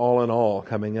studies on all in all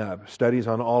coming up. Studies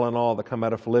on all in all that come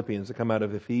out of Philippians, that come out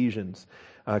of Ephesians.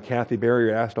 Kathy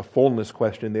Barrier asked a fullness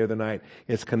question the other night.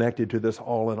 It's connected to this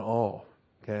all in all.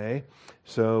 Okay?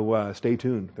 So stay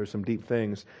tuned. There's some deep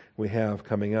things we have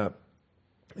coming up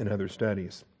in other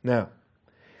studies. Now,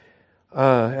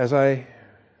 I'm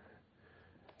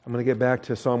going to get back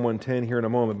to Psalm 110 here in a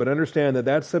moment, but understand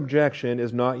that subjection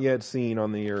is not yet seen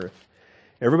on the earth.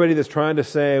 Everybody that's trying to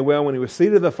say, well, when He was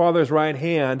seated at the Father's right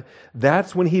hand,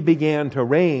 that's when He began to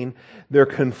reign, they're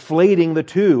conflating the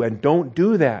two, and don't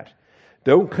do that.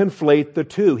 Don't conflate the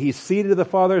two. He's seated at the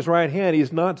Father's right hand.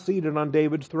 He's not seated on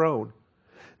David's throne.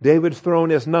 David's throne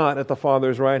is not at the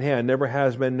Father's right hand. Never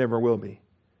has been, never will be.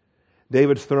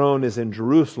 David's throne is in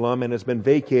Jerusalem and has been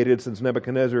vacated since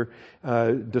Nebuchadnezzar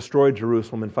destroyed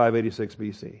Jerusalem in 586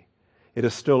 BC. It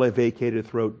is still a vacated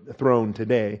throne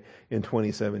today in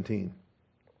 2017.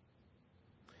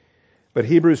 But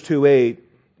Hebrews 2:8,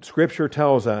 Scripture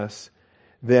tells us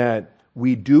that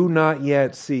we do not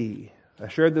yet see. I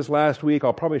shared this last week.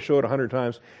 I'll probably show it 100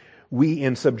 times.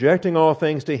 In subjecting all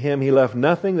things to Him, He left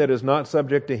nothing that is not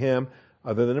subject to Him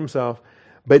other than Himself.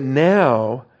 But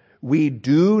now we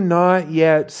do not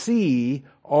yet see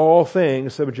all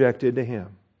things subjected to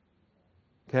Him.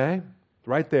 Okay?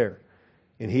 Right there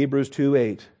in Hebrews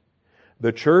 2:8.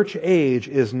 The church age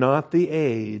is not the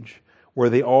age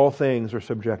where all things are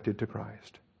subjected to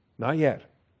Christ. Not yet.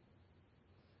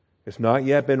 It's not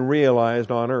yet been realized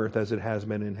on earth as it has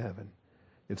been in heaven.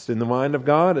 It's in the mind of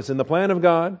God, it's in the plan of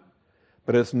God,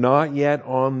 but it's not yet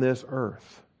on this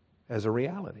earth as a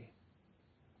reality.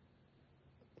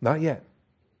 Not yet.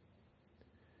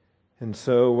 And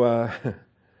so, I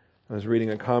was reading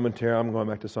a commentary. I'm going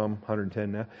back to Psalm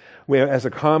 110 now. As a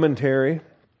commentary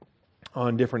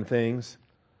on different things,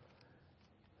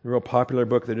 A real popular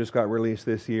book that just got released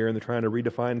this year, and they're trying to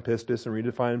redefine pistis and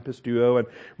redefine pistuo and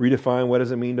redefine what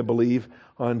does it mean to believe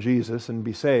on Jesus and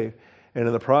be saved. And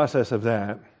in the process of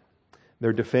that,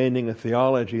 they're defending a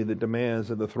theology that demands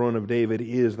that the throne of David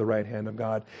is the right hand of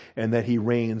God and that he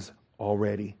reigns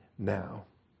already now.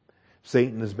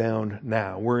 Satan is bound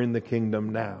now. We're in the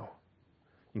kingdom now,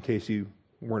 in case you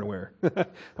weren't aware.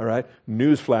 All right?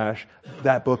 Newsflash,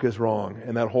 that book is wrong,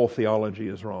 and that whole theology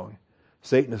is wrong.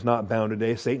 Satan is not bound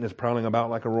today. Satan is prowling about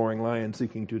like a roaring lion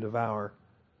seeking to devour.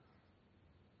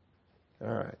 All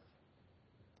right.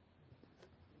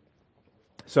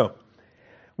 So,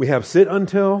 we have sit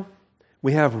until,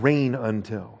 we have reign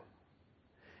until.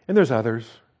 And there's others,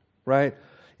 right?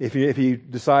 If you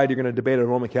decide you're going to debate a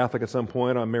Roman Catholic at some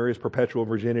point on Mary's perpetual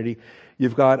virginity,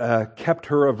 you've got a kept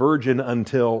her a virgin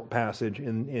until passage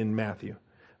in Matthew,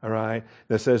 all right,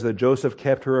 that says that Joseph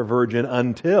kept her a virgin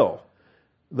until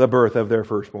the birth of their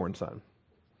firstborn son.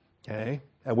 Okay?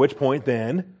 At which point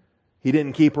then, he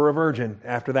didn't keep her a virgin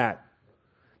after that.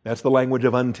 That's the language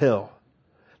of until.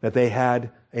 That they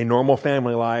had a normal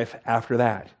family life after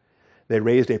that. They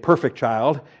raised a perfect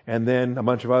child, and then a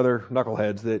bunch of other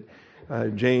knuckleheads that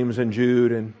James and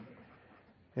Jude and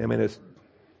it's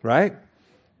right?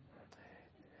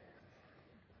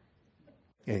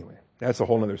 Anyway, that's a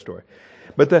whole other story.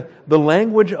 But the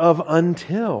language of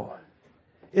until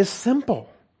is simple.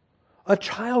 A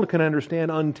child can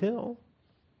understand until,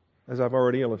 as I've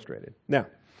already illustrated. Now,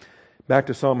 back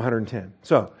to Psalm 110.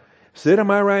 So, sit on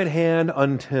my right hand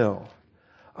until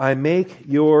I make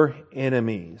your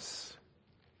enemies.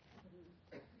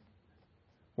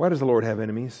 Why does the Lord have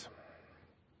enemies?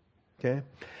 Okay.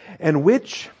 And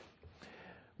which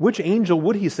angel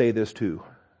would he say this to?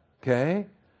 Okay.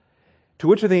 To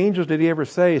which of the angels did he ever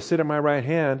say, sit at my right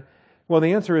hand? Well,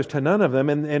 the answer is to none of them.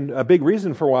 And a big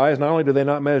reason for why is not only do they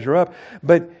not measure up,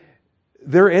 but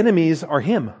their enemies are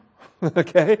him.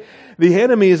 Okay. The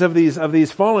enemies of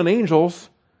these fallen angels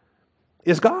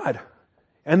is God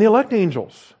and the elect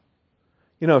angels.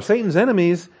 You know, Satan's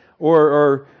enemies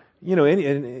or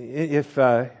if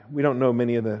we don't know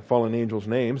many of the fallen angels'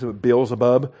 names,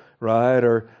 Beelzebub, right,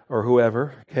 or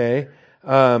whoever, okay,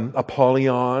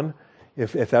 Apollyon,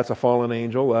 if that's a fallen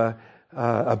angel,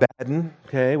 Abaddon,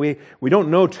 okay, we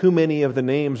don't know too many of the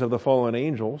names of the fallen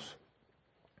angels,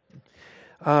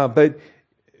 but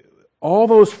all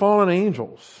those fallen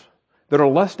angels that are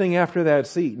lusting after that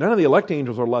seat, none of the elect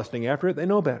angels are lusting after it; they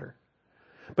know better.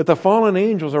 But the fallen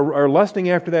angels are lusting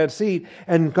after that seat,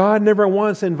 and God never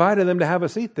once invited them to have a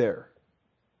seat there.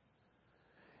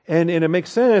 And it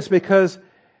makes sense because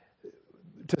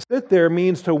to sit there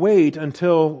means to wait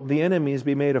until the enemies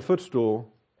be made a footstool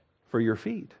for your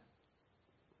feet.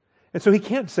 And so he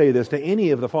can't say this to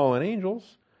any of the fallen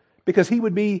angels because he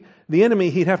would be the enemy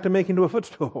he'd have to make into a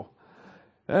footstool.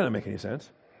 That doesn't make any sense.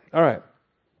 All right.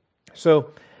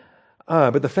 So,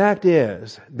 but the fact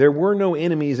is, there were no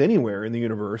enemies anywhere in the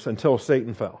universe until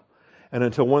Satan fell. And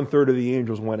until 1/3 of the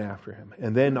angels went after him.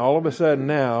 And then all of a sudden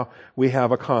now we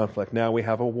have a conflict. Now we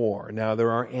have a war. Now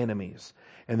there are enemies.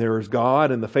 And there is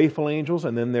God and the faithful angels,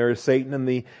 and then there is Satan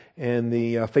and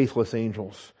the faithless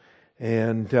angels.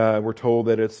 And we're told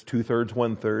that it's 2/3,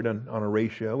 1/3 on a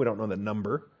ratio. We don't know the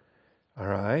number. All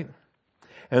right?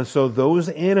 And so those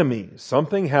enemies,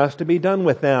 something has to be done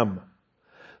with them.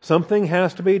 Something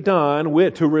has to be done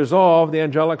to resolve the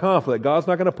angelic conflict. God's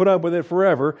not going to put up with it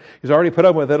forever. He's already put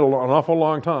up with it an awful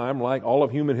long time, like all of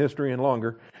human history and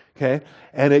longer. Okay?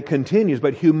 And it continues.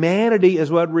 But humanity is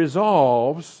what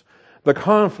resolves the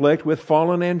conflict with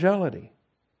fallen angelity.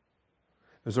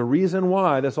 There's a reason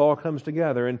why this all comes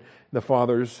together in the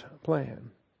Father's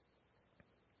plan.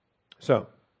 So,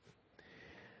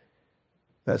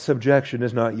 that subjection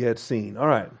is not yet seen. All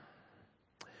right.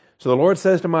 So the Lord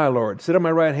says to my Lord, sit on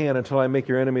my right hand until I make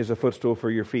your enemies a footstool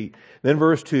for your feet. Then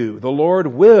verse 2, the Lord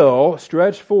will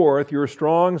stretch forth your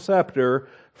strong scepter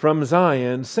from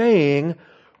Zion, saying,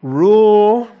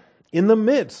 rule in the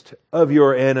midst of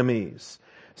your enemies.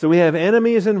 So we have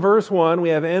enemies in verse 1, we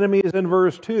have enemies in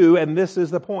verse 2, and this is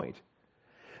the point.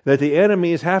 That the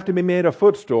enemies have to be made a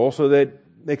footstool so that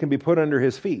they can be put under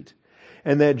his feet.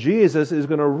 And that Jesus is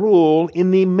going to rule in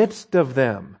the midst of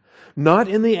them. Not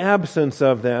in the absence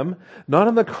of them, not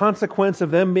in the consequence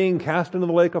of them being cast into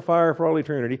the lake of fire for all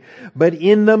eternity, but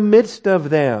in the midst of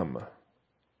them.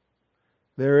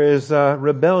 There is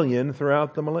rebellion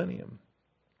throughout the millennium.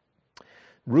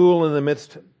 Rule in the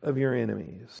midst of your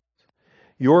enemies.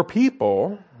 Your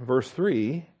people, verse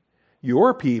 3,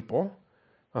 your people,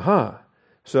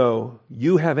 so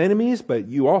you have enemies, but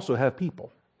you also have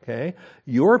people, okay?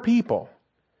 Your people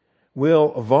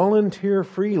will volunteer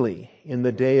freely in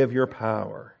the day of your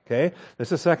power. Okay?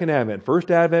 This is Second Advent.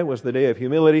 First Advent was the day of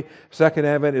humility. Second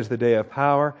Advent is the day of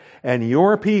power. And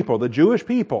your people, the Jewish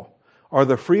people, are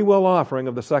the free will offering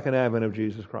of the Second Advent of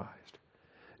Jesus Christ.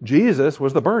 Jesus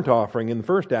was the burnt offering in the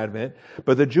First Advent,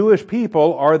 but the Jewish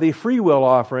people are the free will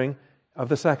offering of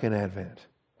the Second Advent.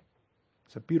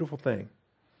 It's a beautiful thing.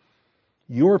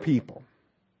 Your people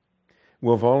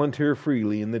will volunteer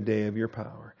freely in the day of your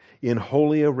power, in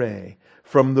holy array,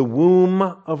 from the womb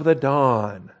of the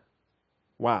dawn.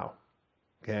 Wow.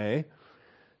 Okay?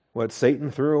 What Satan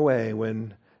threw away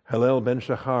when Hillel ben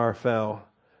Shachar fell,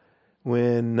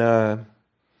 when the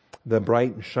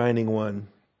bright and shining one,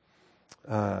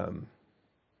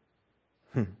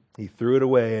 he threw it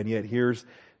away, and yet here's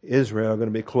Israel going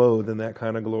to be clothed in that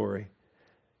kind of glory.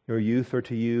 Your youth are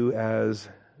to you as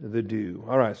the dew.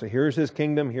 All right, so here's his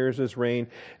kingdom, here's his reign,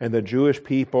 and the Jewish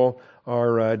people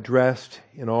are dressed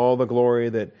in all the glory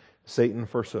that Satan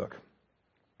forsook.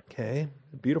 Okay,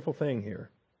 a beautiful thing here.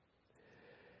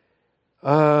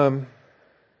 Let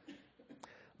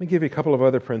me give you a couple of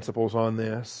other principles on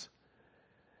this.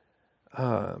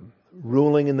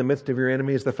 Ruling in the midst of your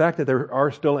enemies, the fact that there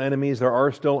are still enemies, there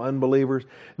are still unbelievers.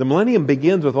 The millennium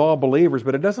begins with all believers,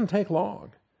 but it doesn't take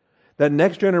long. That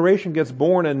next generation gets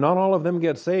born and not all of them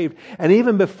get saved. And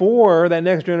even before that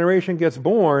next generation gets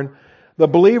born, the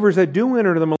believers that do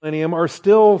enter the millennium are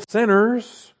still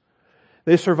sinners.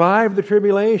 They survive the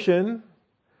tribulation.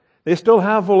 They still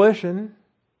have volition.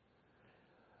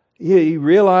 You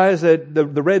realize that the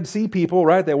Red Sea people,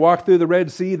 right? They walked through the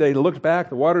Red Sea, they looked back,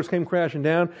 the waters came crashing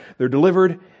down, they're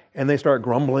delivered, and they start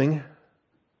grumbling,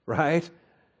 right?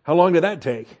 How long did that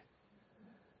take?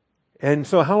 And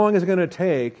so how long is it going to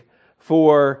take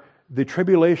for the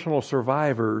tribulational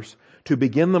survivors to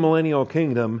begin the millennial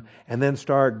kingdom and then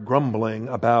start grumbling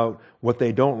about what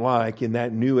they don't like in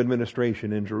that new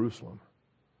administration in Jerusalem?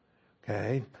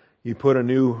 Okay? You put a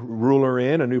new ruler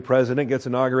in, a new president gets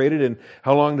inaugurated, and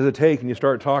how long does it take? And you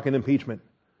start talking impeachment.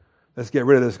 Let's get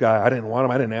rid of this guy. I didn't want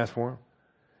him. I didn't ask for him.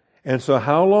 And so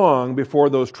how long before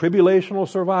those tribulational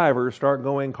survivors start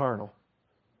going carnal?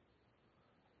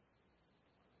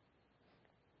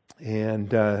 And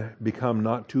become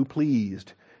not too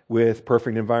pleased with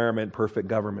perfect environment, perfect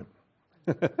government.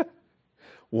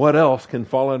 What else can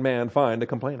fallen man find to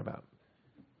complain about?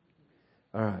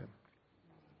 All right.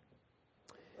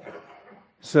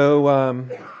 So,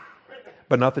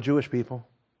 but not the Jewish people.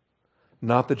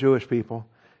 Not the Jewish people.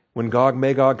 When Gog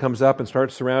Magog comes up and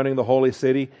starts surrounding the holy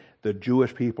city, the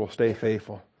Jewish people stay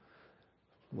faithful.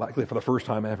 Likely for the first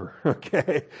time ever.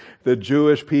 Okay? The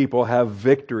Jewish people have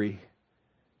victory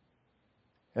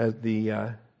at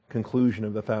the conclusion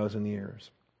of the 1,000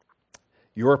 years.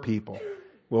 Your people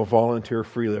will volunteer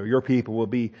freely. Your people will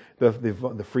be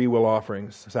the free will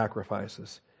offerings,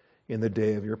 sacrifices in the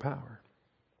day of your power.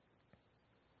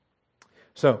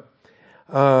 So,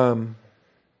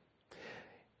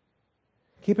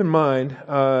 keep in mind,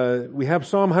 we have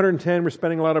Psalm 110 we're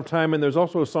spending a lot of time in. There's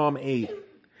also Psalm 8.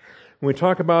 When we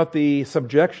talk about the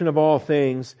subjection of all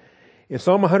things,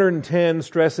 Psalm 110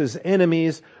 stresses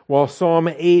enemies, while Psalm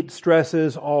 8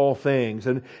 stresses all things.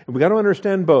 And we've got to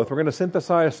understand both. We're going to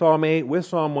synthesize Psalm 8 with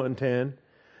Psalm 110.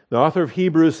 The author of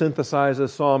Hebrews synthesizes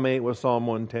Psalm 8 with Psalm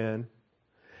 110.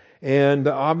 And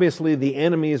obviously the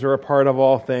enemies are a part of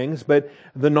all things, but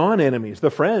the non-enemies, the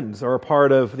friends, are a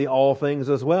part of the all things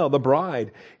as well. The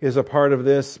bride is a part of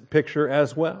this picture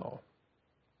as well.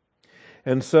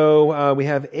 And so we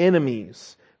have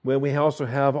enemies, but we also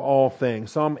have all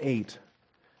things. Psalm 8.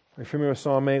 Are you familiar with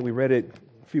Psalm 8? We read it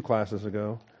a few classes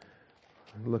ago.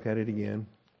 Look at it again.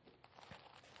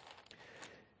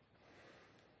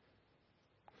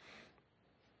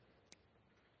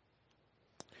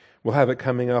 We'll have it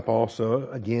coming up also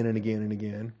again and again and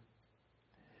again.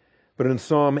 But in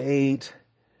Psalm 8,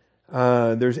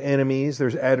 there's enemies,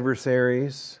 there's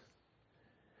adversaries.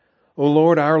 O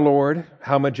Lord, our Lord,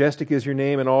 how majestic is your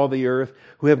name in all the earth,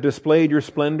 who have displayed your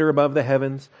splendor above the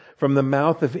heavens. From the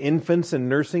mouth of infants and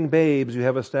nursing babes you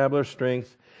have established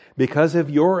strength, because of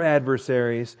your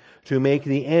adversaries, to make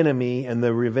the enemy and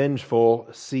the revengeful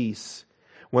cease.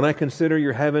 When I consider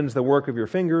your heavens, the work of your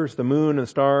fingers, the moon and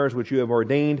stars which you have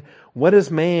ordained, what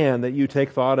is man that you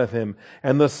take thought of him,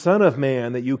 and the son of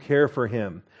man that you care for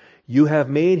him? You have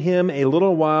made him a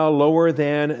little while lower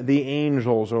than the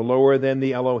angels, or lower than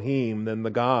the Elohim, than the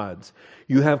gods.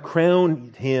 You have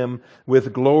crowned him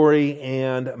with glory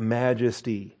and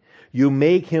majesty. You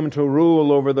make him to rule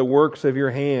over the works of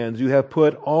your hands. You have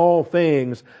put all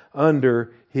things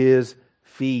under his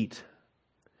feet.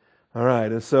 All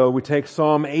right, and so we take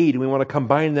Psalm 8 and we want to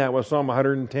combine that with Psalm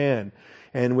 110.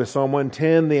 And with Psalm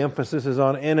 110, the emphasis is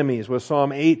on enemies. With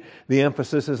Psalm 8, the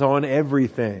emphasis is on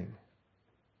everything.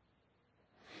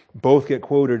 Both get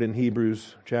quoted in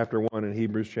Hebrews chapter 1 and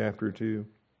Hebrews chapter 2.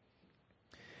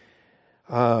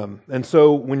 And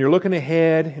so when you're looking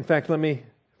ahead, in fact, let me,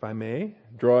 if I may,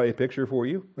 draw a picture for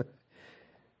you.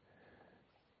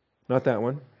 Not that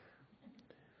one.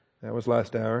 That was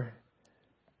last hour.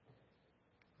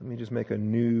 Let me just make a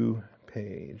new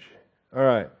page. All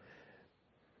right.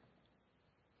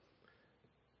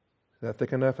 Is that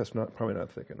thick enough? That's probably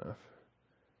not thick enough.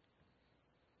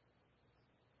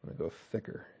 I'm going to go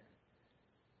thicker.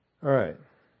 All right.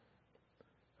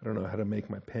 I don't know how to make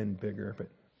my pen bigger, but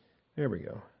there we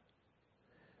go.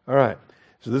 All right.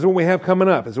 So this is what we have coming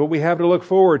up. This is what we have to look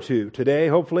forward to. Today,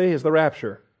 hopefully, is the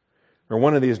rapture. Or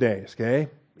one of these days, okay?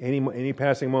 Any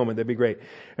passing moment, that'd be great.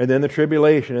 And then the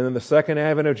tribulation, and then the second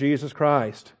advent of Jesus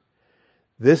Christ.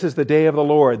 This is the day of the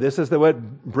Lord. This is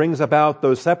what brings about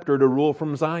the scepter to rule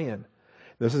from Zion.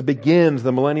 Begins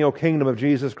the millennial kingdom of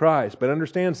Jesus Christ. But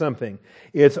understand something.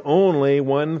 It's only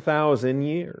 1,000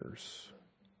 years.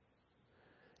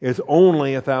 It's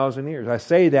only 1,000 years. I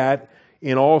say that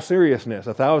in all seriousness.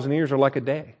 1,000 years are like a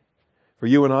day. For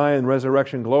you and I in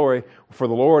resurrection glory, for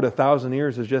the Lord, 1,000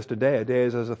 years is just a day. A day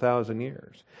is as 1,000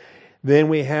 years. Then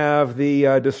we have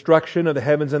the destruction of the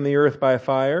heavens and the earth by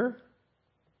fire.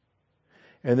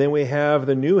 And then we have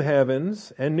the new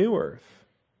heavens and new earth.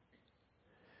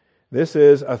 This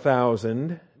is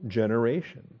 1,000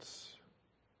 generations.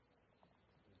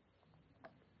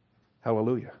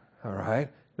 Hallelujah. All right.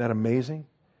 Isn't that amazing?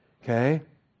 Okay.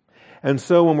 And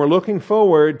so when we're looking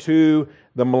forward to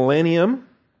the millennium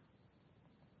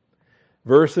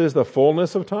versus the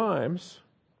fullness of times,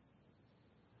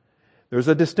 there's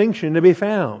a distinction to be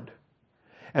found.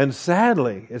 And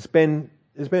sadly, it's been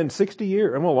 60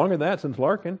 years, well, longer than that since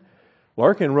Larkin.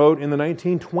 Larkin wrote in the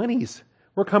 1920s.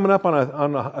 We're coming up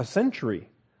on a century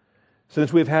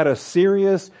since we've had a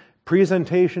serious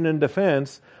presentation and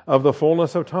defense of the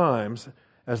fullness of times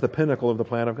as the pinnacle of the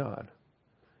plan of God.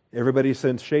 Everybody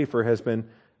since Schaeffer has been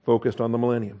focused on the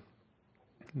millennium.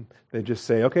 They just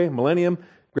say, okay, millennium,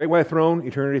 great white throne,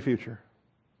 eternity future.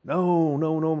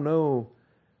 No.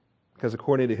 Because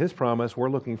according to His promise, we're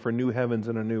looking for new heavens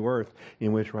and a new earth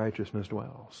in which righteousness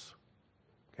dwells.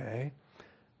 Okay?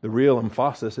 The real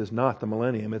emphasis is not the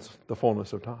millennium, it's the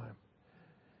fullness of time.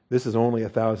 This is only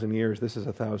 1,000 years, this is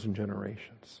 1,000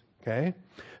 generations. Okay?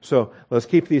 So let's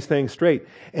keep these things straight.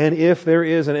 And if there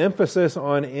is an emphasis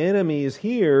on enemies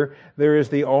here, there is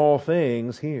the all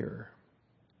things here.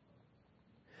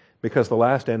 Because the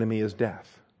last enemy is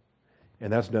death.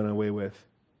 And that's done away with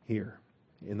here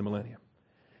in the millennium.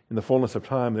 In the fullness of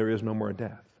time, there is no more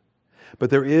death. But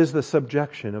there is the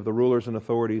subjection of the rulers and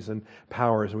authorities and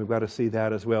powers, and we've got to see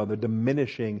that as well. The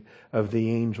diminishing of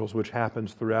the angels, which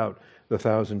happens throughout the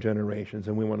 1,000 generations.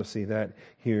 And we want to see that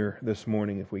here this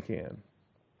morning if we can.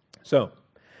 So,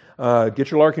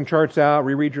 get your Larkin charts out,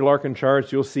 reread your Larkin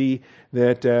charts. You'll see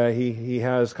that he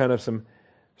has kind of some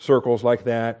circles like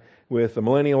that with the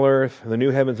millennial earth, the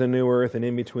new heavens and new earth, and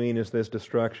in between is this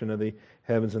destruction of the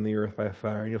heavens and the earth by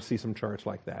fire. And you'll see some charts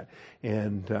like that.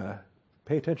 And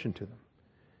pay attention to them.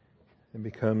 It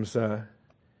becomes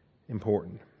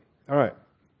important. All right.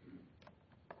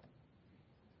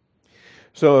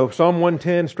 So Psalm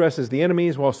 110 stresses the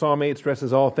enemies, while Psalm 8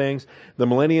 stresses all things. The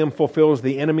millennium fulfills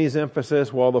the enemies'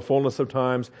 emphasis, while the fullness of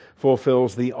times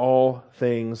fulfills the all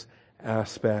things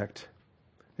aspect.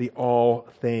 The all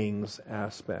things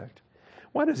aspect.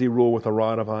 Why does He rule with a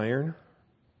rod of iron?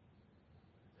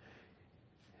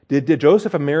 Did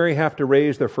Joseph and Mary have to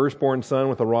raise their firstborn son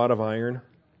with a rod of iron?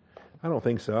 I don't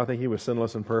think so. I think he was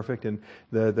sinless and perfect and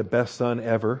the best son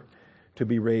ever to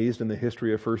be raised in the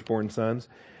history of firstborn sons.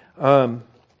 Must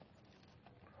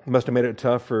have made it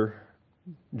tough for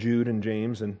Jude and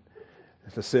James and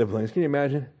the siblings. Can you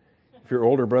imagine if your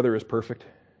older brother is perfect?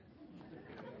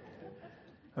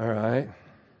 All right.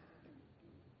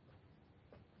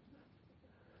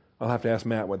 I'll have to ask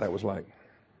Matt what that was like.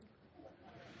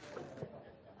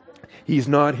 He's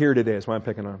not here today, that's why I'm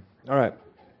picking on. All right.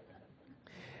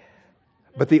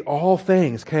 But the all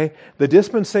things, okay? The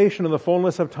dispensation of the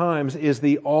fullness of times is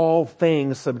the all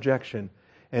things subjection.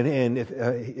 And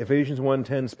Ephesians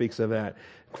 1:10 speaks of that.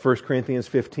 1 Corinthians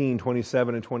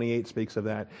 15:27 and 28 speaks of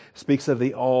that. Speaks of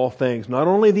the all things. Not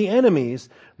only the enemies,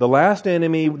 the last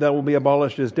enemy that will be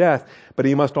abolished is death, but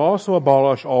He must also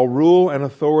abolish all rule and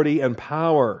authority and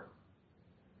power.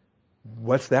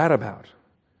 What's that about?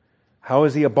 How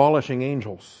is He abolishing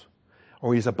angels?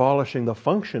 Or He's abolishing the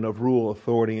function of rule,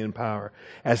 authority, and power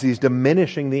as He's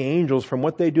diminishing the angels from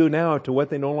what they do now to what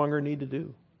they no longer need to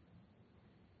do.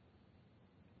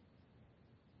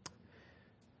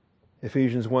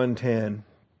 Ephesians 1:10.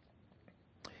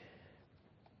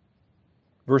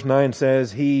 Verse 9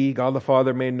 says, He, God the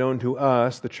Father, made known to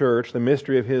us, the church, the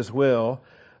mystery of His will,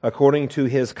 according to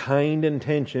His kind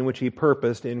intention, which He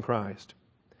purposed in Christ.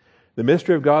 The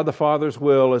mystery of God the Father's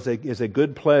will is a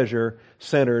good pleasure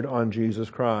centered on Jesus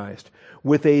Christ,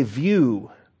 with a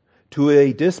view to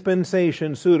a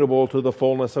dispensation suitable to the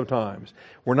fullness of times.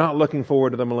 We're not looking forward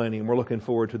to the millennium. We're looking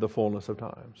forward to the fullness of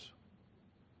times.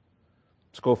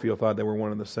 Scofield thought they were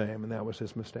one and the same, and that was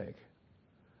his mistake.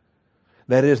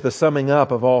 That is the summing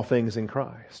up of all things in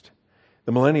Christ.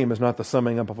 The millennium is not the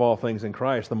summing up of all things in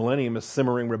Christ. The millennium is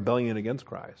simmering rebellion against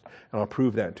Christ. And I'll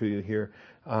prove that to you here.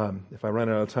 If I run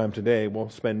out of time today,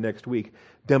 we'll spend next week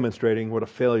demonstrating what a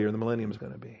failure the millennium is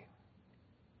going to be.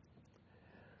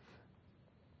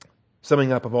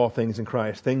 Summing up of all things in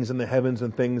Christ, things in the heavens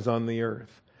and things on the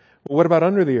earth. Well, what about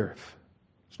under the earth?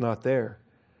 It's not there.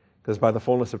 Because by the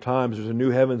fullness of times, there's a new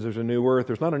heavens, there's a new earth.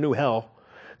 There's not a new hell.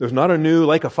 There's not a new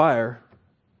lake of fire.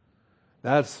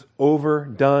 That's over,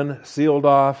 done, sealed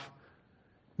off,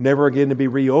 never again to be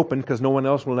reopened because no one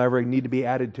else will ever need to be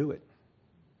added to it.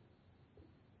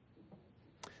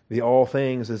 The all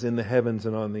things is in the heavens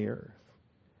and on the earth.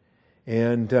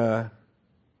 And the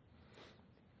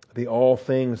all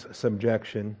things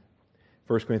subjection,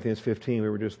 1 Corinthians 15, we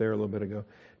were just there a little bit ago,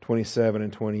 27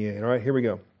 and 28. All right, here we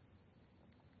go.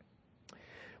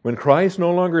 When Christ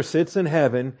no longer sits in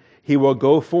heaven, He will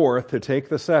go forth to take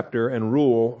the scepter and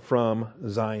rule from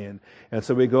Zion. And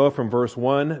so we go from verse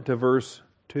 1 to verse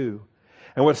 2.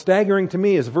 And what's staggering to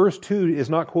me is verse 2 is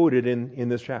not quoted in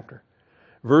this chapter.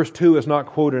 Verse 2 is not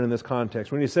quoted in this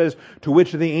context. When He says, to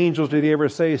which of the angels did He ever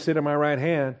say, sit at my right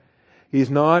hand? He's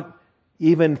not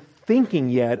even thinking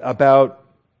yet about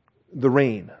the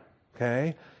reign.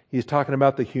 Okay? He's talking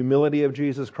about the humility of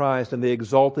Jesus Christ and the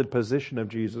exalted position of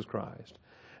Jesus Christ.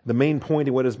 The main point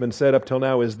of what has been said up till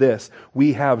now is this: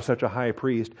 we have such a high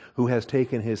priest who has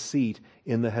taken His seat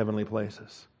in the heavenly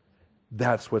places.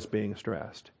 That's what's being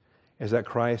stressed, is that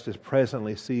Christ is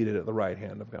presently seated at the right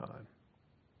hand of God.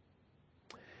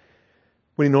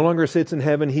 When He no longer sits in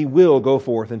heaven, He will go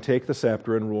forth and take the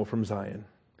scepter and rule from Zion.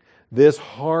 This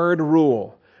hard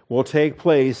rule will take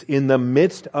place in the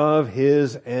midst of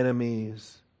His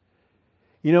enemies.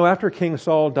 You know, after King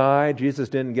Saul died, David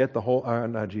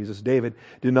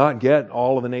did not get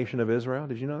all of the nation of Israel.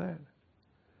 Did you know that?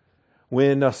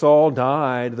 When Saul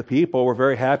died, the people were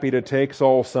very happy to take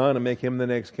Saul's son and make him the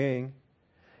next king.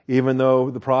 Even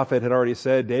though the prophet had already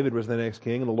said David was the next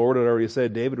king, and the Lord had already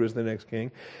said David was the next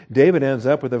king, David ends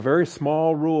up with a very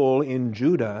small rule in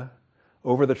Judah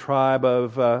over the tribe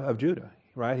of Judah.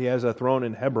 Right? He has a throne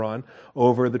in Hebron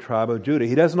over the tribe of Judah.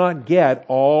 He does not get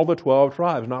all the 12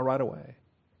 tribes, not right away.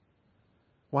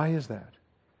 Why is that?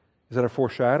 Is that a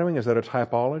foreshadowing? Is that a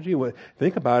typology?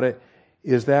 Think about it.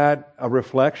 Is that a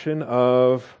reflection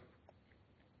of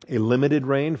a limited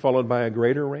reign followed by a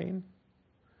greater reign?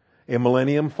 A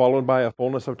millennium followed by a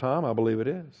fullness of time? I believe it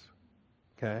is.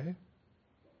 Okay?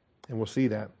 And we'll see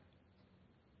that.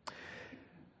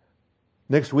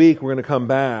 Next week, we're going to come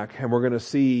back and we're going to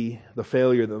see the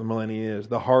failure that the millennium is,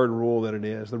 the hard rule that it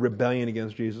is, the rebellion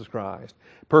against Jesus Christ.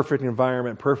 Perfect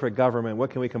environment, perfect government. What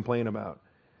can we complain about?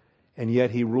 And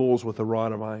yet He rules with a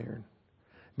rod of iron.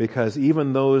 Because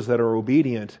even those that are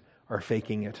obedient are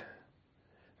faking it.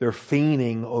 They're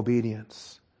feigning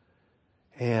obedience.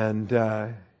 And,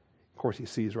 of course, He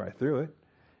sees right through it.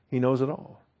 He knows it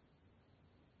all.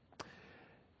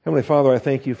 Heavenly Father, I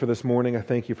thank You for this morning. I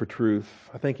thank You for truth.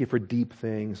 I thank You for deep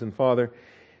things. And Father,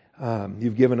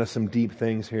 You've given us some deep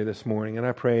things here this morning. And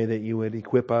I pray that You would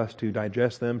equip us to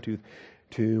digest them,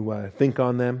 to think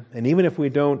on them. And even if we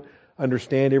don't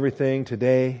understand everything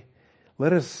today,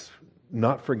 let us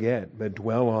not forget, but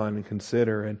dwell on and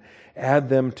consider and add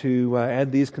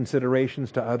these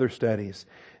considerations to other studies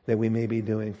that we may be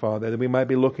doing, Father, that we might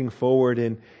be looking forward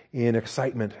in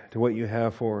excitement to what You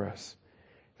have for us.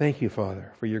 Thank You,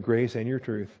 Father, for Your grace and Your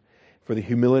truth, for the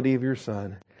humility of Your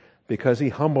Son. Because He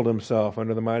humbled Himself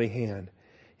under the mighty hand,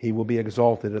 He will be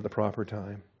exalted at the proper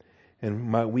time. And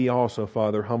might we also,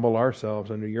 Father, humble ourselves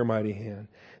under Your mighty hand,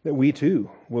 that we too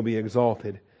will be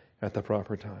exalted at the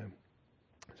proper time.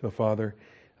 So, Father,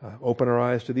 open our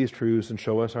eyes to these truths and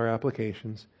show us our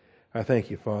applications. I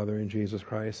thank You, Father, in Jesus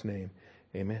Christ's name.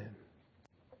 Amen.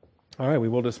 All right, we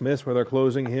will dismiss with our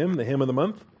closing hymn, the hymn of the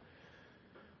month.